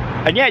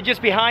 And yeah,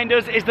 just behind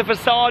us is the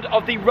facade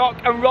of the Rock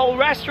and Roll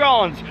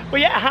restaurant. But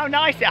yeah, how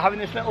nice is it having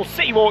this little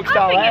city walk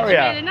style area? I think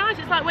it's really nice.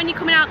 It's like when you're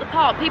coming out the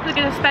park, people are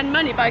going to spend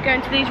money by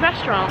going to these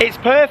restaurants. It's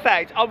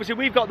perfect. Obviously,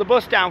 we've got the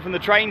bus down from the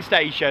train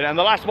station and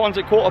the last one's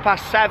at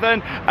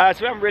 7:15.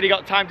 So we haven't really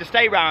got time to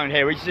stay around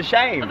here, which is a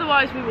shame.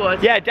 Otherwise we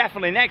would. Yeah,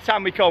 definitely. Next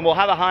time we come, we'll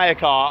have a hire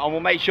car and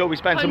we'll make sure we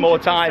spend some more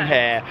time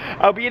here.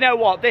 But you know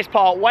what? This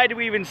part, where do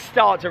we even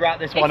start to wrap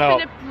this one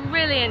up? It's been a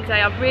brilliant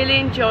day. I've really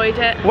enjoyed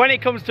it. When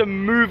it comes to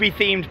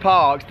movie-themed parks,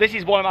 this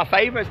is one of my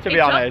favourites, to be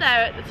honest. It's up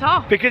there at the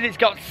top. Because it's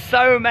got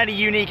so many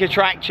unique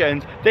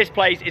attractions. This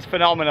place is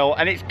phenomenal,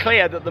 and it's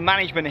clear that the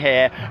management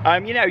here,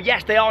 you know,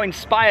 yes, they are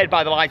inspired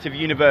by the likes of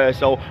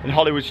Universal and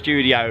Hollywood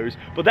Studios,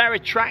 but their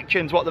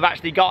attractions, what they've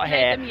actually got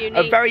here,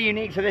 are very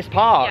unique to this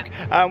park,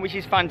 which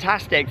is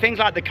fantastic. Things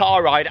like the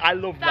car ride, I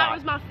love that. That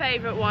was my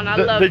favourite one. I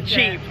loved the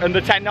Jeep and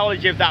the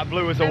technology of that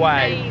blew us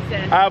away.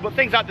 But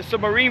things like the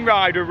submarine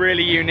ride are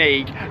really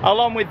unique.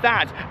 Along with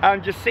that,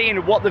 just seeing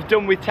what they've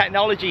done with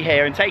technology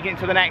here and taking it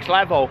to the next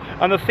level,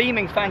 and the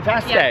theming's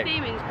fantastic. Yeah, the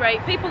theming's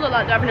great. People look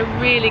like they're having a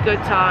really good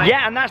time.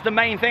 Yeah, and that's the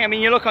main thing. I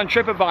mean, you look on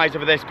TripAdvisor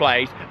for this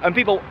place and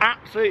people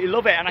absolutely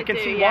love it, and I can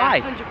see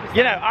why. 100%.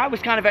 You know, I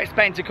was kind of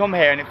expecting to come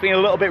here and it's been a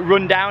little bit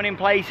run down in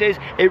places.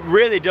 It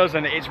really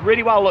doesn't. It's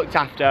really well looked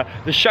after.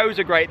 The shows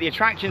are great, the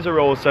attractions are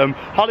awesome.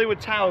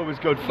 Hollywood Tower was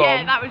good fun.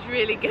 Yeah, that was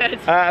really good.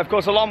 Of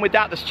course, along with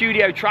that, the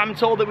studio tram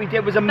tour that we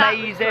did was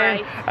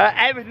amazing.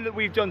 Everything that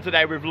we've done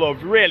today we've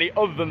loved, really,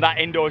 other than that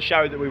indoor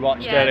show that we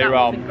watched earlier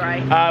on.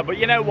 Great. But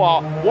you know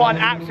what? What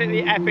an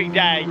absolutely epic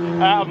day.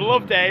 I've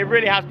loved it. It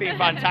really has been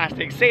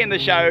fantastic. Seeing the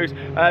shows,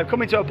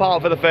 coming to a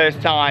park for the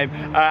first time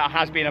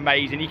has been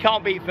amazing. You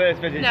can't beat first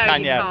visits,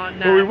 can you? Can't,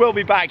 no. But we will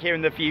be back here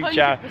in the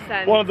future.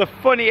 100%. One of the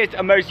funniest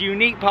and most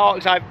unique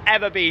parks I've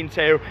ever been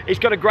to. It's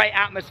got a great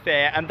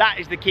atmosphere, and that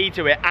is the key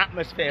to it,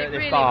 atmosphere at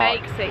this park.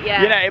 It really makes it,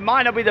 yeah. You know, it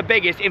might not be the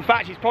biggest. In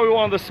fact, it's probably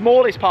one of the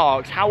smallest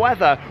parks.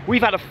 However,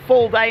 we've had a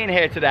full day in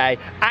here today.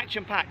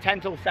 Action-packed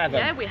 10 till 7.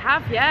 Yeah, we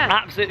have, yeah.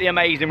 Absolutely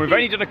amazing. We've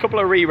only done a couple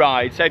of free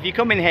ride. So if you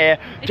come in here,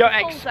 don't a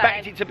full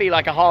expect day. it to be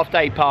like a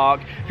half-day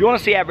park. If you want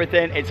to see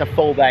everything, it's a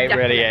full day, it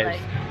really is.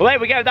 Definitely. Well, there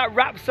we go. That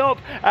wraps up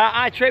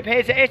our trip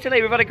here to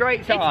Italy. We've had a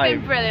great time. It's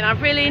been brilliant.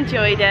 I've really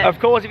enjoyed it. Of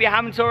course, if you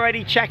haven't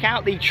already, check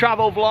out the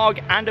travel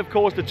vlog and, of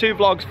course, the 2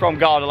 vlogs from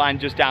Gardaland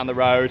just down the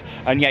road.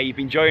 And yeah, you've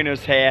been joining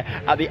us here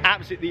at the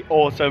absolutely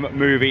awesome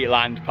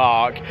Movieland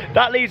Park.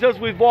 That leaves us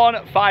with one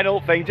final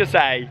thing to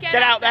say.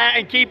 Get out there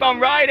and keep on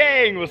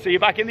riding. We'll see you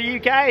back in the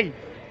UK.